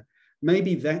either,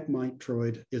 maybe that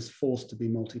matroid is forced to be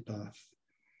multipath.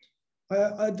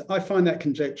 I find that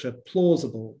conjecture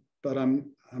plausible, but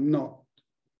I'm not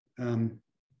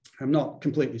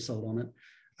completely sold on it.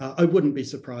 I wouldn't be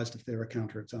surprised if there are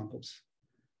counterexamples.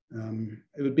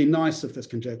 It would be nice if this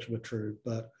conjecture were true,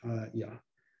 but yeah,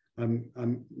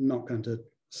 I'm not going to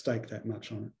stake that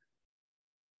much on it.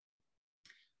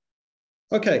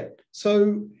 Okay,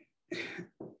 so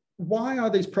why are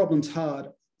these problems hard?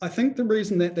 I think the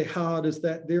reason that they're hard is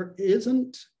that there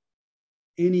isn't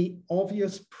any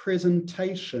obvious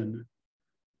presentation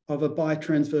of a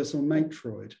bitransversal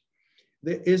matroid.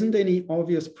 There isn't any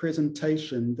obvious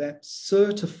presentation that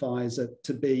certifies it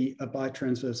to be a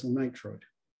bitransversal matroid.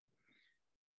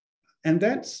 And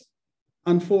that's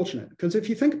unfortunate, because if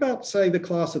you think about, say, the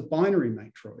class of binary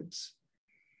matroids,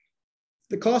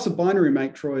 the class of binary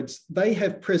matroids, they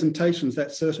have presentations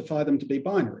that certify them to be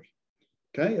binary.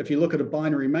 Okay, if you look at a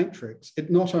binary matrix, it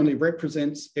not only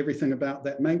represents everything about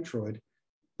that matroid,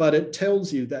 but it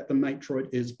tells you that the matroid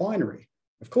is binary.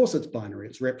 Of course it's binary,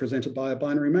 it's represented by a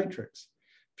binary matrix.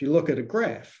 If you look at a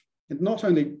graph, it not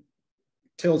only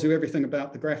tells you everything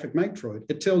about the graphic matroid.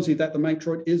 It tells you that the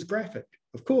matroid is graphic.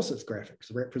 Of course it's graphic,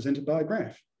 it's represented by a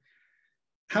graph.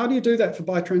 How do you do that for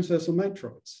bitransversal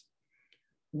matroids?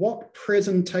 What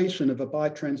presentation of a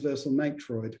bitransversal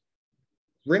matroid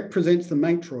represents the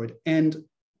matroid and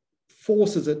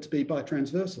forces it to be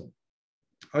bitransversal?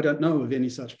 I don't know of any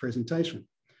such presentation.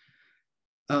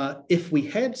 If we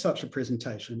had such a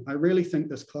presentation, I really think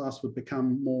this class would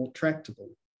become more tractable.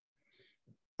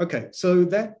 Okay, so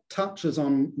that touches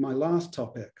on my last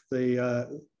topic,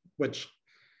 which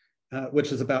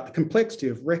is about the complexity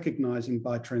of recognizing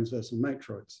bitransversal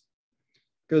matroids.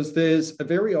 Because there's a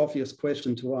very obvious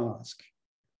question to ask.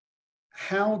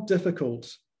 How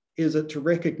difficult is it to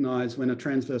recognize when a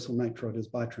transversal matroid is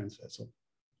bitransversal?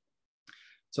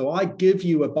 So I give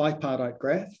you a bipartite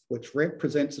graph, which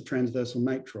represents a transversal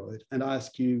matroid, and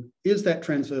ask you, is that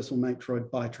transversal matroid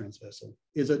bitransversal?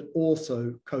 Is it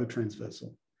also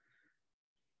cotransversal?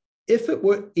 If it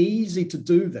were easy to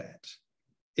do that,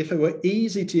 if it were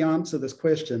easy to answer this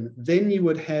question, then you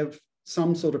would have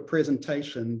some sort of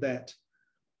presentation that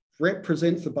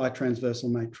represents the bitransversal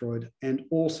matroid and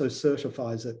also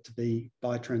certifies it to be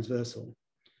bitransversal.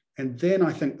 And then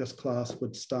I think this class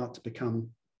would start to become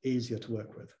easier to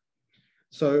work with.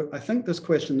 So I think this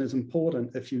question is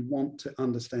important if you want to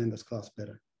understand this class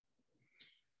better.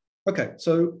 Okay,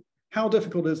 so how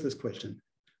difficult is this question?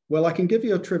 Well, I can give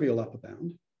you a trivial upper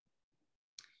bound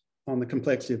on the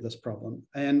complexity of this problem.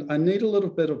 And I need a little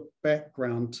bit of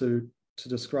background to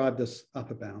describe this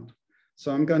upper bound.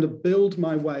 So I'm going to build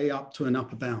my way up to an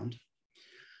upper bound.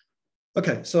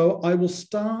 Okay, so I will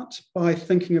start by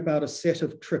thinking about a set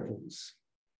of triples.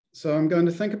 So I'm going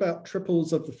to think about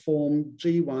triples of the form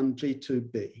G1,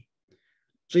 G2b.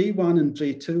 G1 and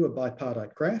G2 are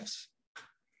bipartite graphs.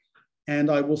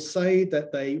 And I will say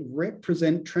that they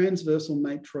represent transversal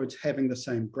matroids having the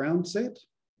same ground set.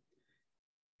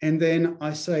 And then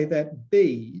I say that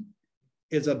B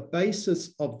is a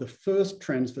basis of the first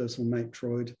transversal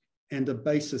matroid and a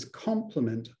basis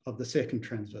complement of the second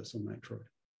transversal matroid.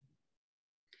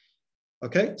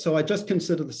 Okay, so I just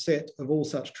consider the set of all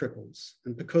such triples.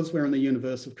 And because we're in the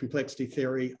universe of complexity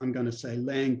theory, I'm going to say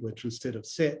language instead of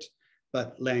set,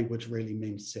 but language really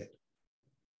means set.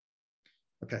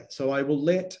 Okay, so I will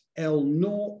let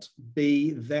L0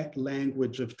 be that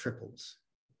language of triples.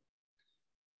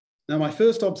 Now, my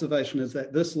first observation is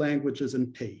that this language is in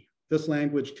P. This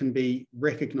language can be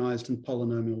recognized in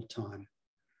polynomial time.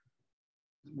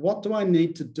 What do I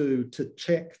need to do to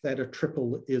check that a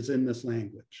triple is in this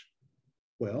language?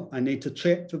 Well, I need to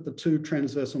check that the two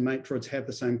transversal matroids have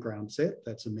the same ground set.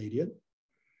 That's immediate.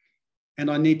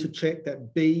 And I need to check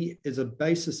that B is a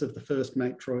basis of the first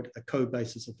matroid, a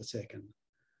co-basis of the second.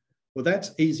 Well,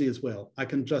 that's easy as well. I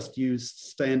can just use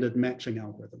standard matching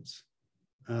algorithms.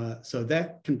 So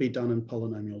that can be done in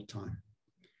polynomial time.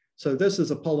 So this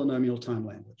is a polynomial time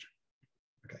language.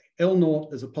 Okay,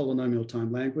 L0 is a polynomial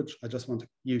time language. I just want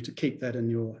you to keep that in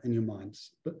your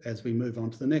minds as we move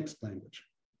on to the next language.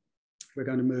 We're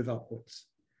going to move upwards.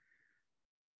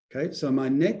 Okay, so my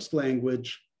next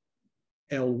language,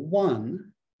 L1,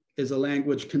 is a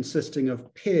language consisting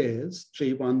of pairs,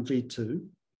 G1, G2,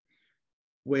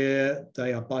 where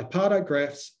they are bipartite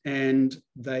graphs and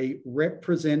they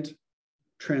represent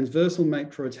transversal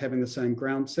matroids having the same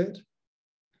ground set.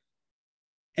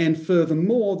 And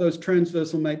furthermore, those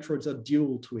transversal matroids are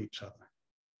dual to each other.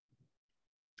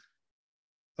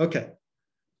 Okay.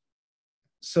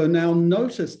 So now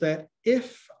notice that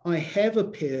if I have a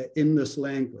pair in this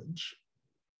language,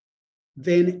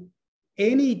 then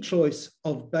any choice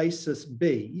of basis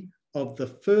B of the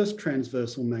first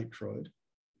transversal matroid,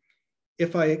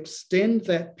 if I extend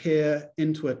that pair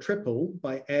into a triple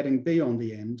by adding B on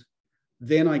the end,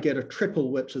 then I get a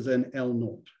triple which is in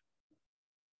L0.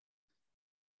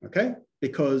 Okay,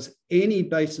 because any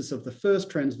basis of the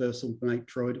first transversal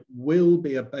matroid will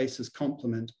be a basis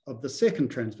complement of the second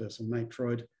transversal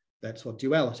matroid. That's what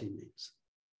duality means.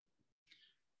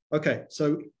 Okay,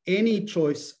 so any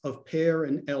choice of pair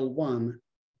in L1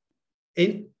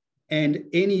 and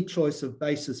any choice of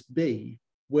basis B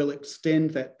will extend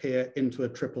that pair into a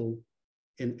triple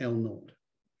in L0.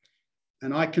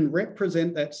 And I can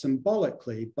represent that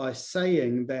symbolically by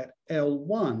saying that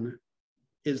L1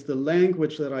 is the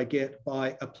language that I get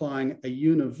by applying a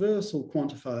universal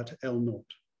quantifier to L0.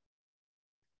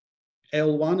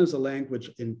 L1 is a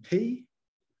language in P,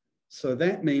 so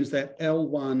that means that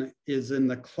L1 is in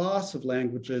the class of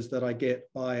languages that I get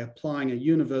by applying a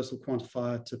universal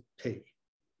quantifier to P.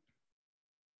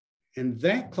 And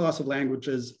that class of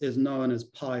languages is known as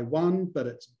Pi1, but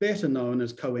it's better known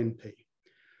as co-NP.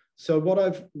 So what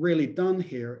I've really done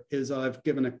here is I've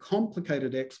given a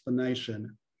complicated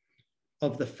explanation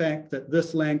of the fact that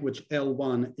this language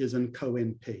L1 is in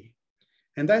co-NP.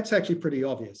 And that's actually pretty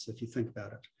obvious if you think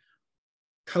about it.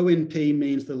 Co-NP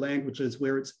means the languages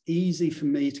where it's easy for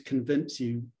me to convince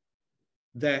you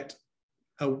that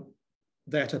a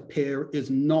pair is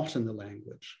not in the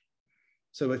language.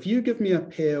 So if you give me a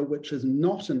pair which is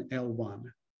not in L1,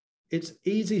 it's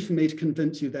easy for me to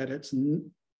convince you that it's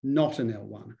not in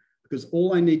L1, because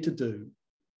all I need to do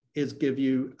is give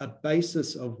you a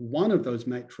basis of one of those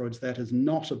matroids that is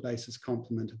not a basis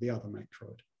complement of the other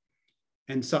matroid.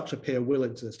 And such a pair will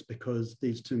exist because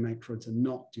these two matroids are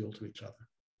not dual to each other.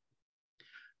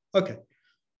 Okay,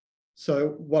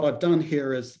 so what I've done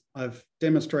here is I've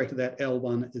demonstrated that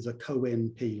L1 is a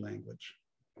co-NP language.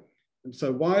 And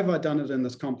so why have I done it in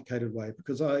this complicated way?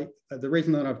 Because the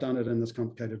reason that I've done it in this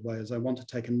complicated way is I want to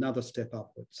take another step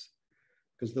upwards.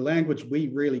 Because the language we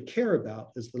really care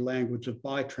about is the language of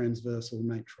bitransversal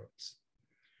matroids.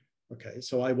 Okay,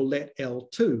 so I will let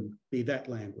L2 be that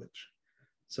language.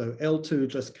 So L2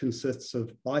 just consists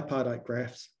of bipartite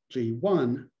graphs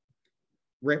G1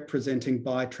 representing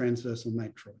bitransversal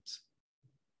matroids.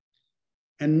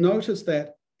 And notice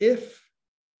that if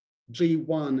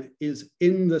G1 is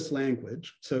in this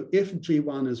language, so if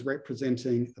G1 is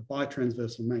representing a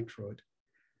bitransversal matroid,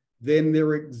 then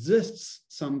there exists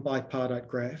some bipartite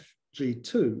graph,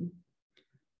 G2,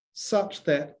 such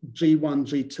that G1,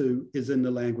 G2 is in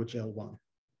the language L1,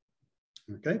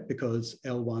 okay? Because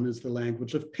L1 is the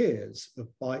language of pairs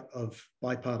of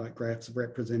bipartite graphs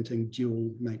representing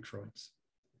dual matroids.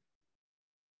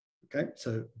 Okay,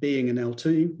 so being an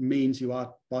L2 means you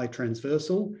are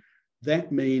bitransversal.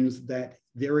 That means that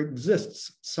there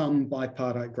exists some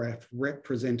bipartite graph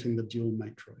representing the dual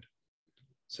matroid.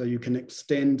 So you can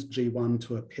extend G1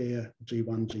 to a pair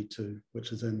G1, G2,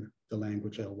 which is in the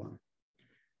language L1.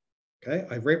 Okay,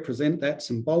 I represent that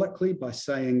symbolically by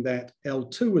saying that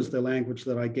L2 is the language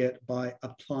that I get by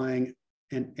applying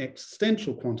an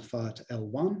existential quantifier to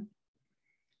L1.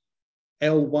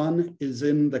 L1 is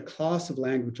in the class of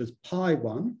languages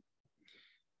pi1.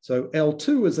 So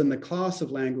L2 is in the class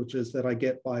of languages that I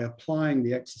get by applying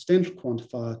the existential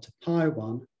quantifier to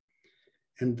pi1.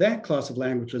 And that class of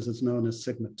languages is known as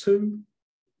sigma 2.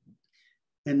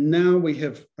 And now we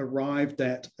have arrived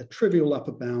at a trivial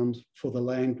upper bound for the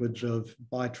language of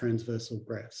bitransversal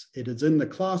graphs. It is in the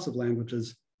class of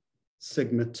languages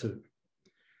sigma 2.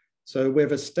 So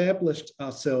we've established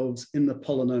ourselves in the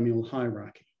polynomial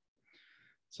hierarchy.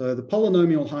 So the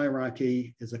polynomial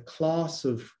hierarchy is a class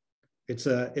of, it's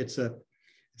a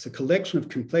collection of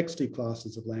complexity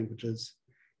classes of languages.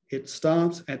 It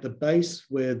starts at the base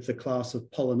with the class of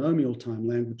polynomial time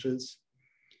languages.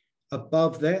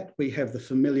 Above that, we have the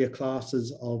familiar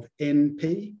classes of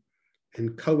NP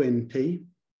and co-NP.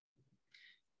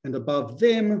 And above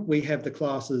them, we have the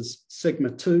classes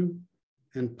sigma 2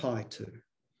 and pi2.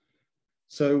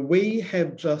 So we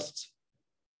have just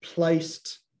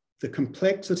placed the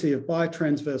complexity of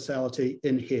bitransversality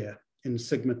in here, in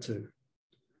sigma 2.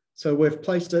 So we've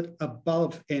placed it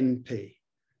above NP.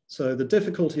 So the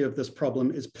difficulty of this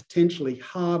problem is potentially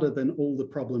harder than all the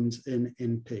problems in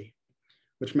NP,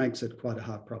 which makes it quite a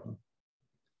hard problem.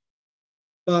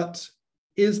 But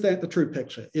is that the true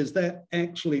picture? Is that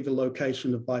actually the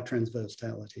location of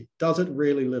bitransversality? Does it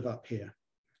really live up here?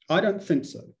 I don't think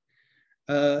so.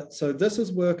 So this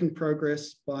is work in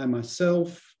progress by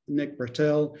myself, Nick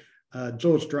Brettel,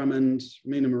 George Drummond,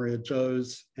 Mina Maria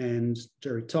Joes, and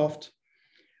Jerry Toft.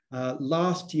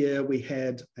 Last year, we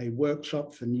had a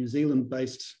workshop for New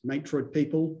Zealand-based Matroid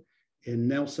people in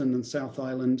Nelson and South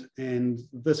Island, and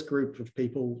this group of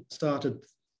people started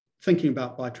thinking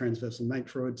about bitransversal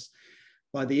matroids.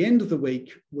 By the end of the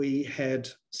week, we had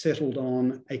settled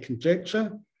on a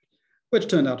conjecture, which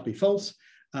turned out to be false,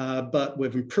 but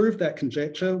we've improved that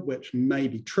conjecture, which may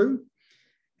be true.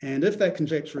 And if that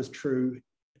conjecture is true,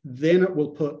 then it will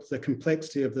put the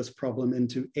complexity of this problem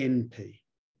into NP.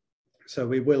 So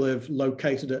we will have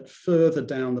located it further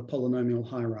down the polynomial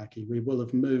hierarchy. We will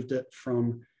have moved it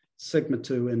from sigma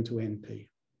 2 into NP.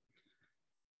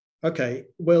 Okay,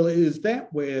 well, is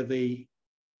that where the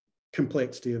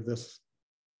complexity of this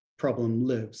problem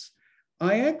lives?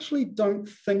 I actually don't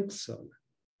think so.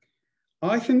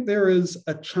 I think there is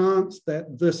a chance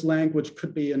that this language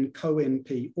could be in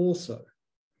co-NP also.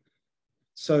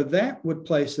 So that would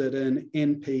place it in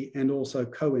NP and also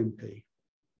co-NP.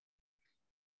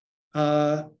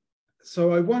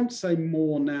 So I won't say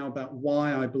more now about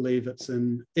why I believe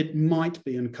it might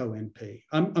be in co-NP.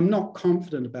 I'm not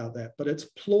confident about that, but it's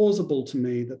plausible to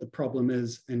me that the problem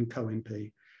is in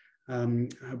co-NP.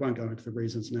 I won't go into the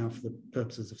reasons now for the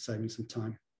purposes of saving some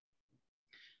time.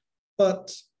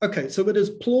 But okay, so it is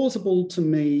plausible to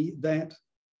me that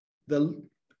the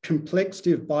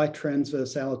complexity of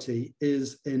bitransversality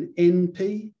is in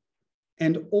NP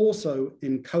and also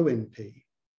in co-NP.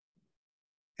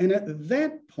 And at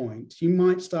that point, you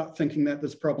might start thinking that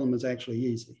this problem is actually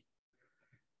easy.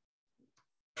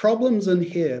 Problems in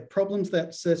here, problems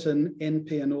that sit in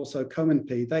NP and also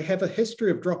co-NP, they have a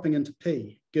history of dropping into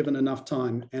P, given enough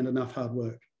time and enough hard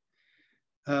work.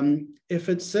 If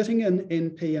it's sitting in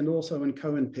NP and also in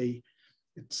co-NP,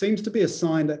 it seems to be a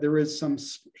sign that there is some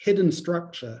hidden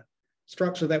structure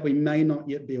that we may not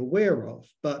yet be aware of,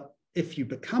 but if you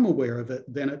become aware of it,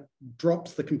 then it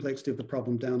drops the complexity of the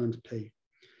problem down into P.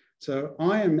 So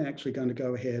I am actually going to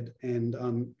go ahead and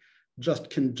just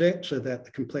conjecture that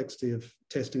the complexity of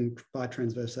testing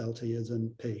bitransversality is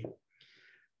in P.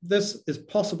 This is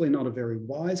possibly not a very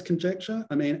wise conjecture.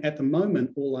 I mean, at the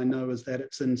moment, all I know is that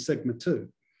it's in sigma 2.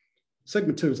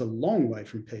 Sigma 2 is a long way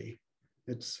from P.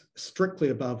 It's strictly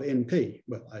above NP.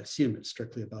 Well, I assume it's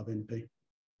strictly above NP.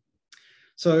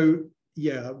 So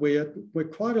yeah, we're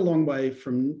quite a long way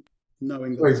from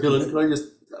knowing. Sorry, Dillon, can I just,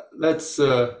 that's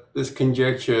this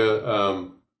conjecture,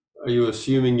 are you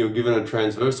assuming you're given a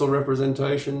transversal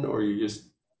representation, or you just?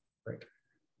 Right.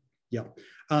 Yeah.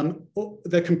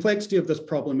 The complexity of this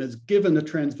problem is given a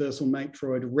transversal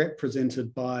matroid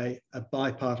represented by a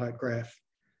bipartite graph,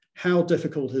 how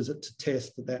difficult is it to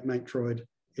test that that matroid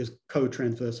is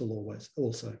cotransversal always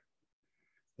also?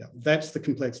 Yeah, that's the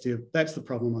complexity of, that's the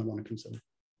problem I want to consider.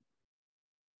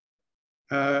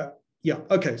 Yeah,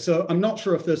 okay, so I'm not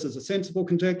sure if this is a sensible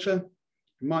conjecture.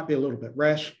 It might be a little bit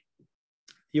rash.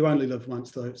 You only live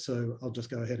once though, so I'll just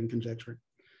go ahead and conjecture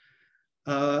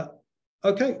it.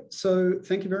 Okay, so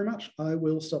thank you very much. I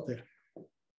will stop there.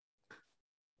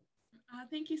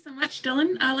 Thank you so much,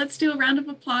 Dillon. Let's do a round of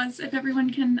applause if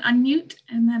everyone can unmute,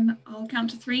 and then I'll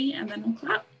count to 3 and then we'll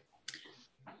clap.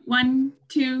 1,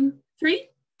 2, 3.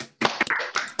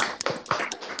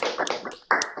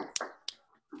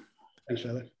 Thanks,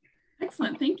 Shayla.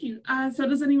 Excellent, thank you. So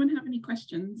does anyone have any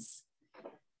questions?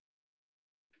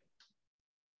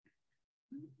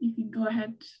 You can go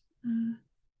ahead.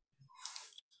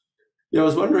 Yeah, I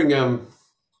was wondering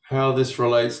how this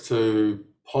relates to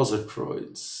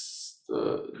positroids.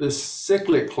 This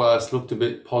cyclic class looked a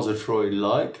bit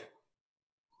positroid-like.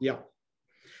 Yeah,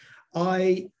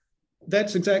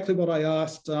 that's exactly what I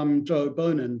asked Joe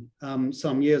Bonin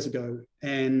some years ago,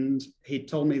 and he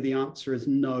told me the answer is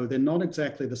no, they're not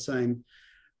exactly the same.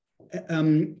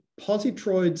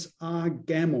 Positroids are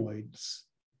gamoids,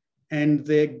 and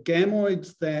they're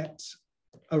gamoids that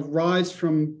arise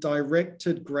from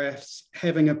directed graphs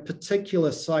having a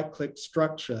particular cyclic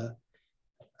structure.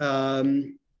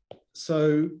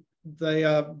 So they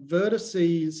are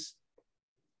vertices,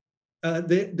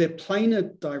 they're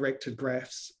planar directed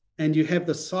graphs, and you have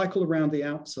the cycle around the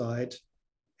outside,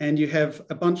 and you have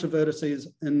a bunch of vertices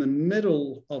in the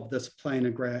middle of this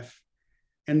planar graph.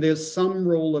 And there's some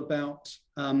rule about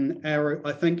arrow,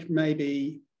 I think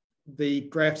maybe the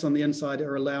graphs on the inside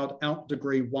are allowed out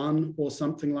degree 1 or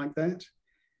something like that.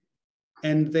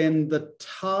 And then the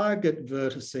target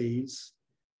vertices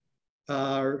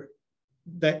are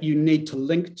that you need to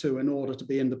link to in order to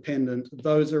be independent.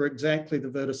 Those are exactly the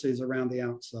vertices around the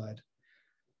outside.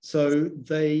 So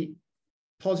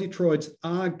positroids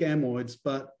are gamoids,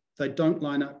 but they don't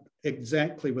line up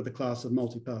exactly with the class of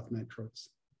multipath matroids.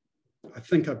 I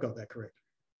think I've got that correct.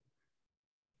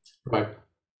 Right.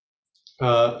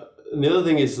 And the other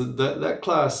thing is that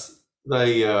class,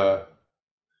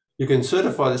 you can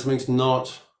certify that something's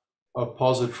not a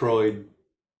positroid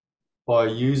by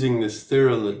using this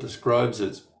theorem that describes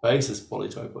its basis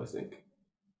polytope, I think.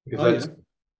 Yeah.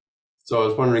 So I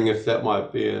was wondering if that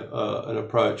might be an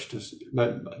approach to,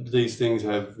 these things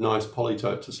have nice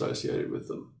polytopes associated with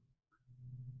them.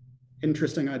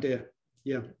 Interesting idea,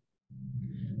 yeah.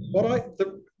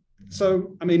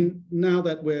 So, I mean, now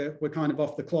that we're kind of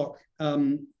off the clock,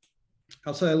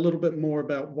 I'll say a little bit more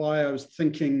about why I was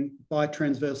thinking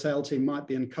bitransversality might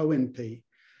be in co-NP.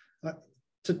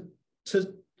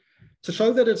 To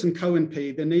show that it's in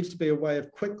co-NP, there needs to be a way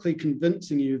of quickly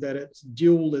convincing you that its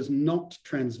dual is not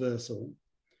transversal.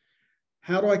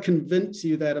 How do I convince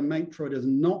you that a matroid is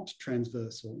not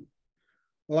transversal?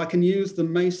 Well, I can use the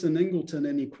Mason-Ingleton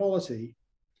inequality.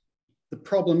 The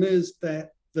problem is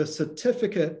that the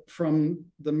certificate from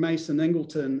the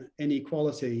Mason-Ingleton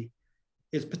inequality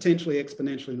is potentially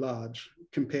exponentially large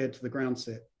compared to the ground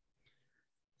set.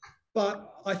 But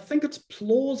I think it's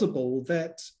plausible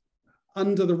that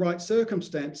under the right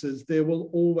circumstances, there will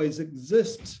always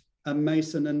exist a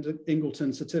Mason and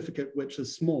Ingleton certificate which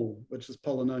is small, which is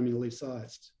polynomially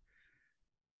sized.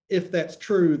 If that's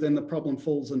true, then the problem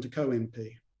falls into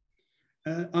co-MP.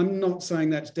 I'm not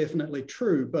saying that's definitely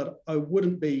true, but I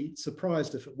wouldn't be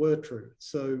surprised if it were true.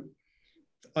 So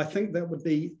I think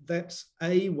that's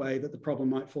a way that the problem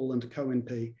might fall into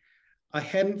co-NP. I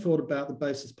hadn't thought about the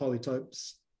basis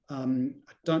polytopes. I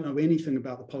don't know anything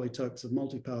about the polytopes of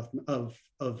multipath of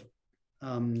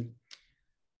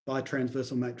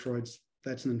bitransversal matroids.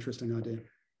 That's an interesting idea.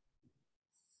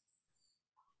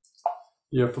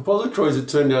 Yeah, for positroids, it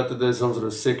turned out that there's some sort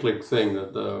of cyclic thing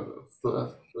that the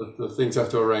things have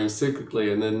to arrange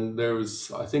cyclically, and then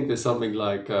I think there's something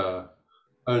like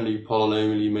only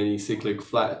polynomially many cyclic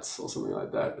flats or something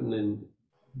like that, and then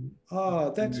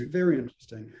that's very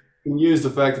interesting. You can use the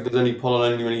fact that there's only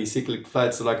polynomially many cyclic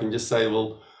flats that I can just say,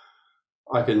 well,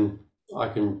 I can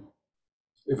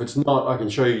if it's not, I can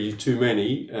show you too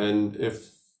many, and if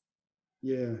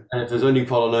there's only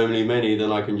polynomially many,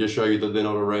 then I can just show you that they're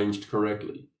not arranged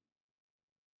correctly.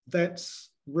 That's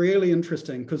really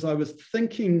interesting, because I was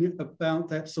thinking about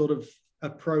that sort of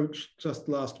approach just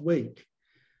last week.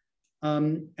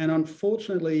 And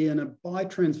unfortunately, in a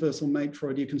bitransversal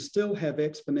matroid, you can still have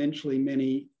exponentially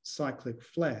many cyclic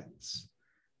flats.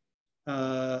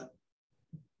 But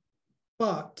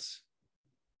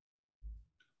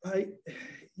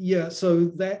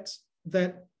so that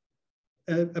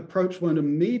approach won't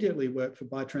immediately work for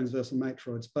bitransversal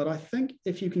matroids. But I think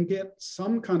if you can get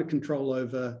some kind of control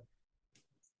over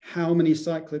how many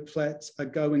cyclic flats are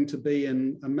going to be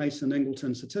in a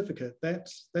Mason-Ingleton certificate,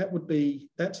 that's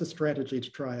a strategy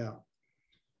to try out.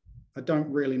 I don't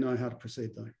really know how to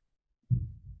proceed though.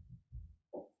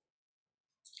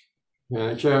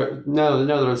 Yeah, Chair, now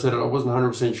that I said it, I wasn't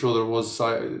 100% sure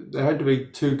there had to be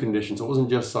two conditions. It wasn't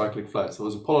just cyclic flats. There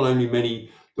were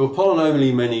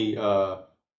polynomially many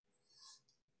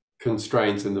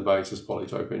constraints in the basis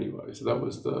polytope anyway. So that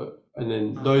was and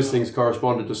then those things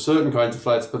corresponded to certain kinds of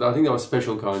flats, but I think there were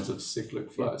special kinds of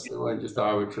cyclic flats. They weren't just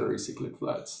arbitrary cyclic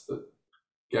flats that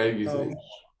gave you things.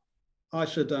 I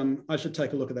should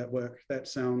take a look at that work. That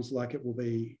sounds like it will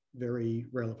be very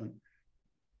relevant.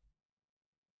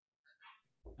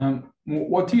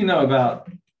 What do you know about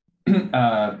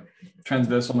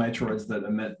transversal matroids that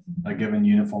emit a given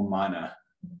uniform minor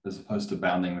as opposed to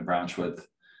bounding the branch width?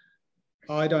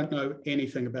 I don't know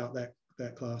anything about that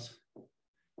class.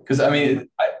 Because I mean,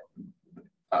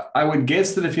 I would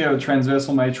guess that if you have a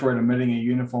transversal matroid emitting a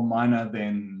uniform minor,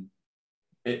 then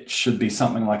it should be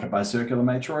something like a bicircular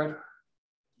matroid.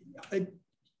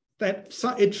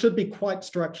 It should be quite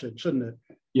structured, shouldn't it?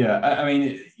 Yeah, I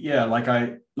mean, yeah, like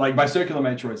bicircular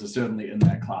matroids are certainly in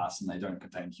that class, and they don't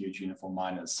contain huge uniform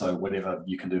minors. So whatever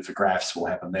you can do for graphs will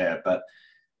happen there. But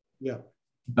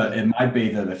it might be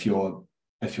that if you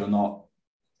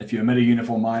emit a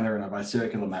uniform minor and a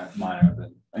bicircular minor,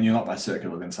 and you're not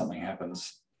bicircular, then something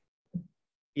happens.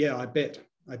 Yeah, I bet.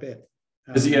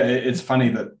 It's funny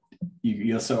that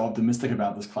you're so optimistic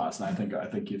about this class, and I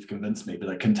think you've convinced me. But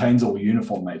it contains all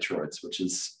uniform matroids, which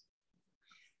is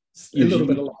a little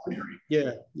bit alarming.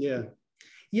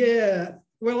 Yeah.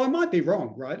 Well, I might be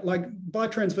wrong, right? Like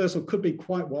bitransversal could be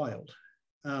quite wild,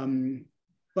 but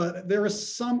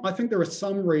I think there are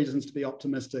some reasons to be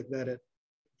optimistic that it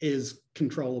is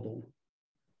controllable,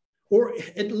 or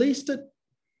at least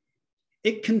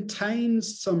it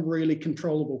contains some really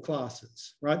controllable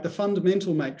classes, right? The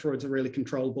fundamental matroids are really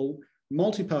controllable.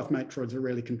 Multipath matroids are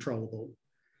really controllable.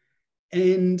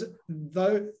 And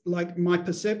my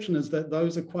perception is that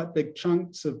those are quite big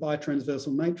chunks of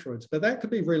bitransversal matroids, but that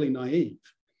could be really naive.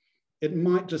 It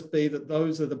might just be that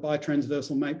those are the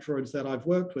bitransversal matroids that I've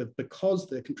worked with because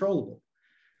they're controllable.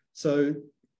 So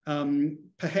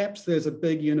perhaps there's a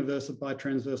big universe of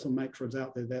bitransversal matroids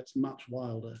out there that's much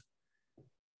wilder.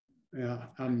 Yeah,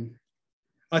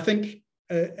 I think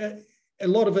a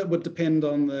lot of it would depend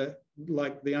on the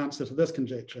answer to this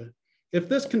conjecture. If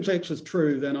this conjecture is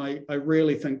true, then I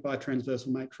really think bitransversal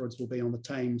matroids will be on the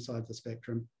tame side of the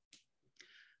spectrum.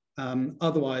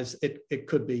 Otherwise, it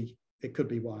could be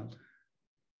wild.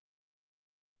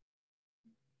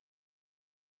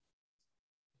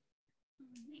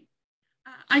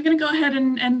 I'm going to go ahead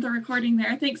and end the recording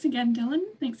there. Thanks again, Dillon.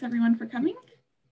 Thanks everyone for coming.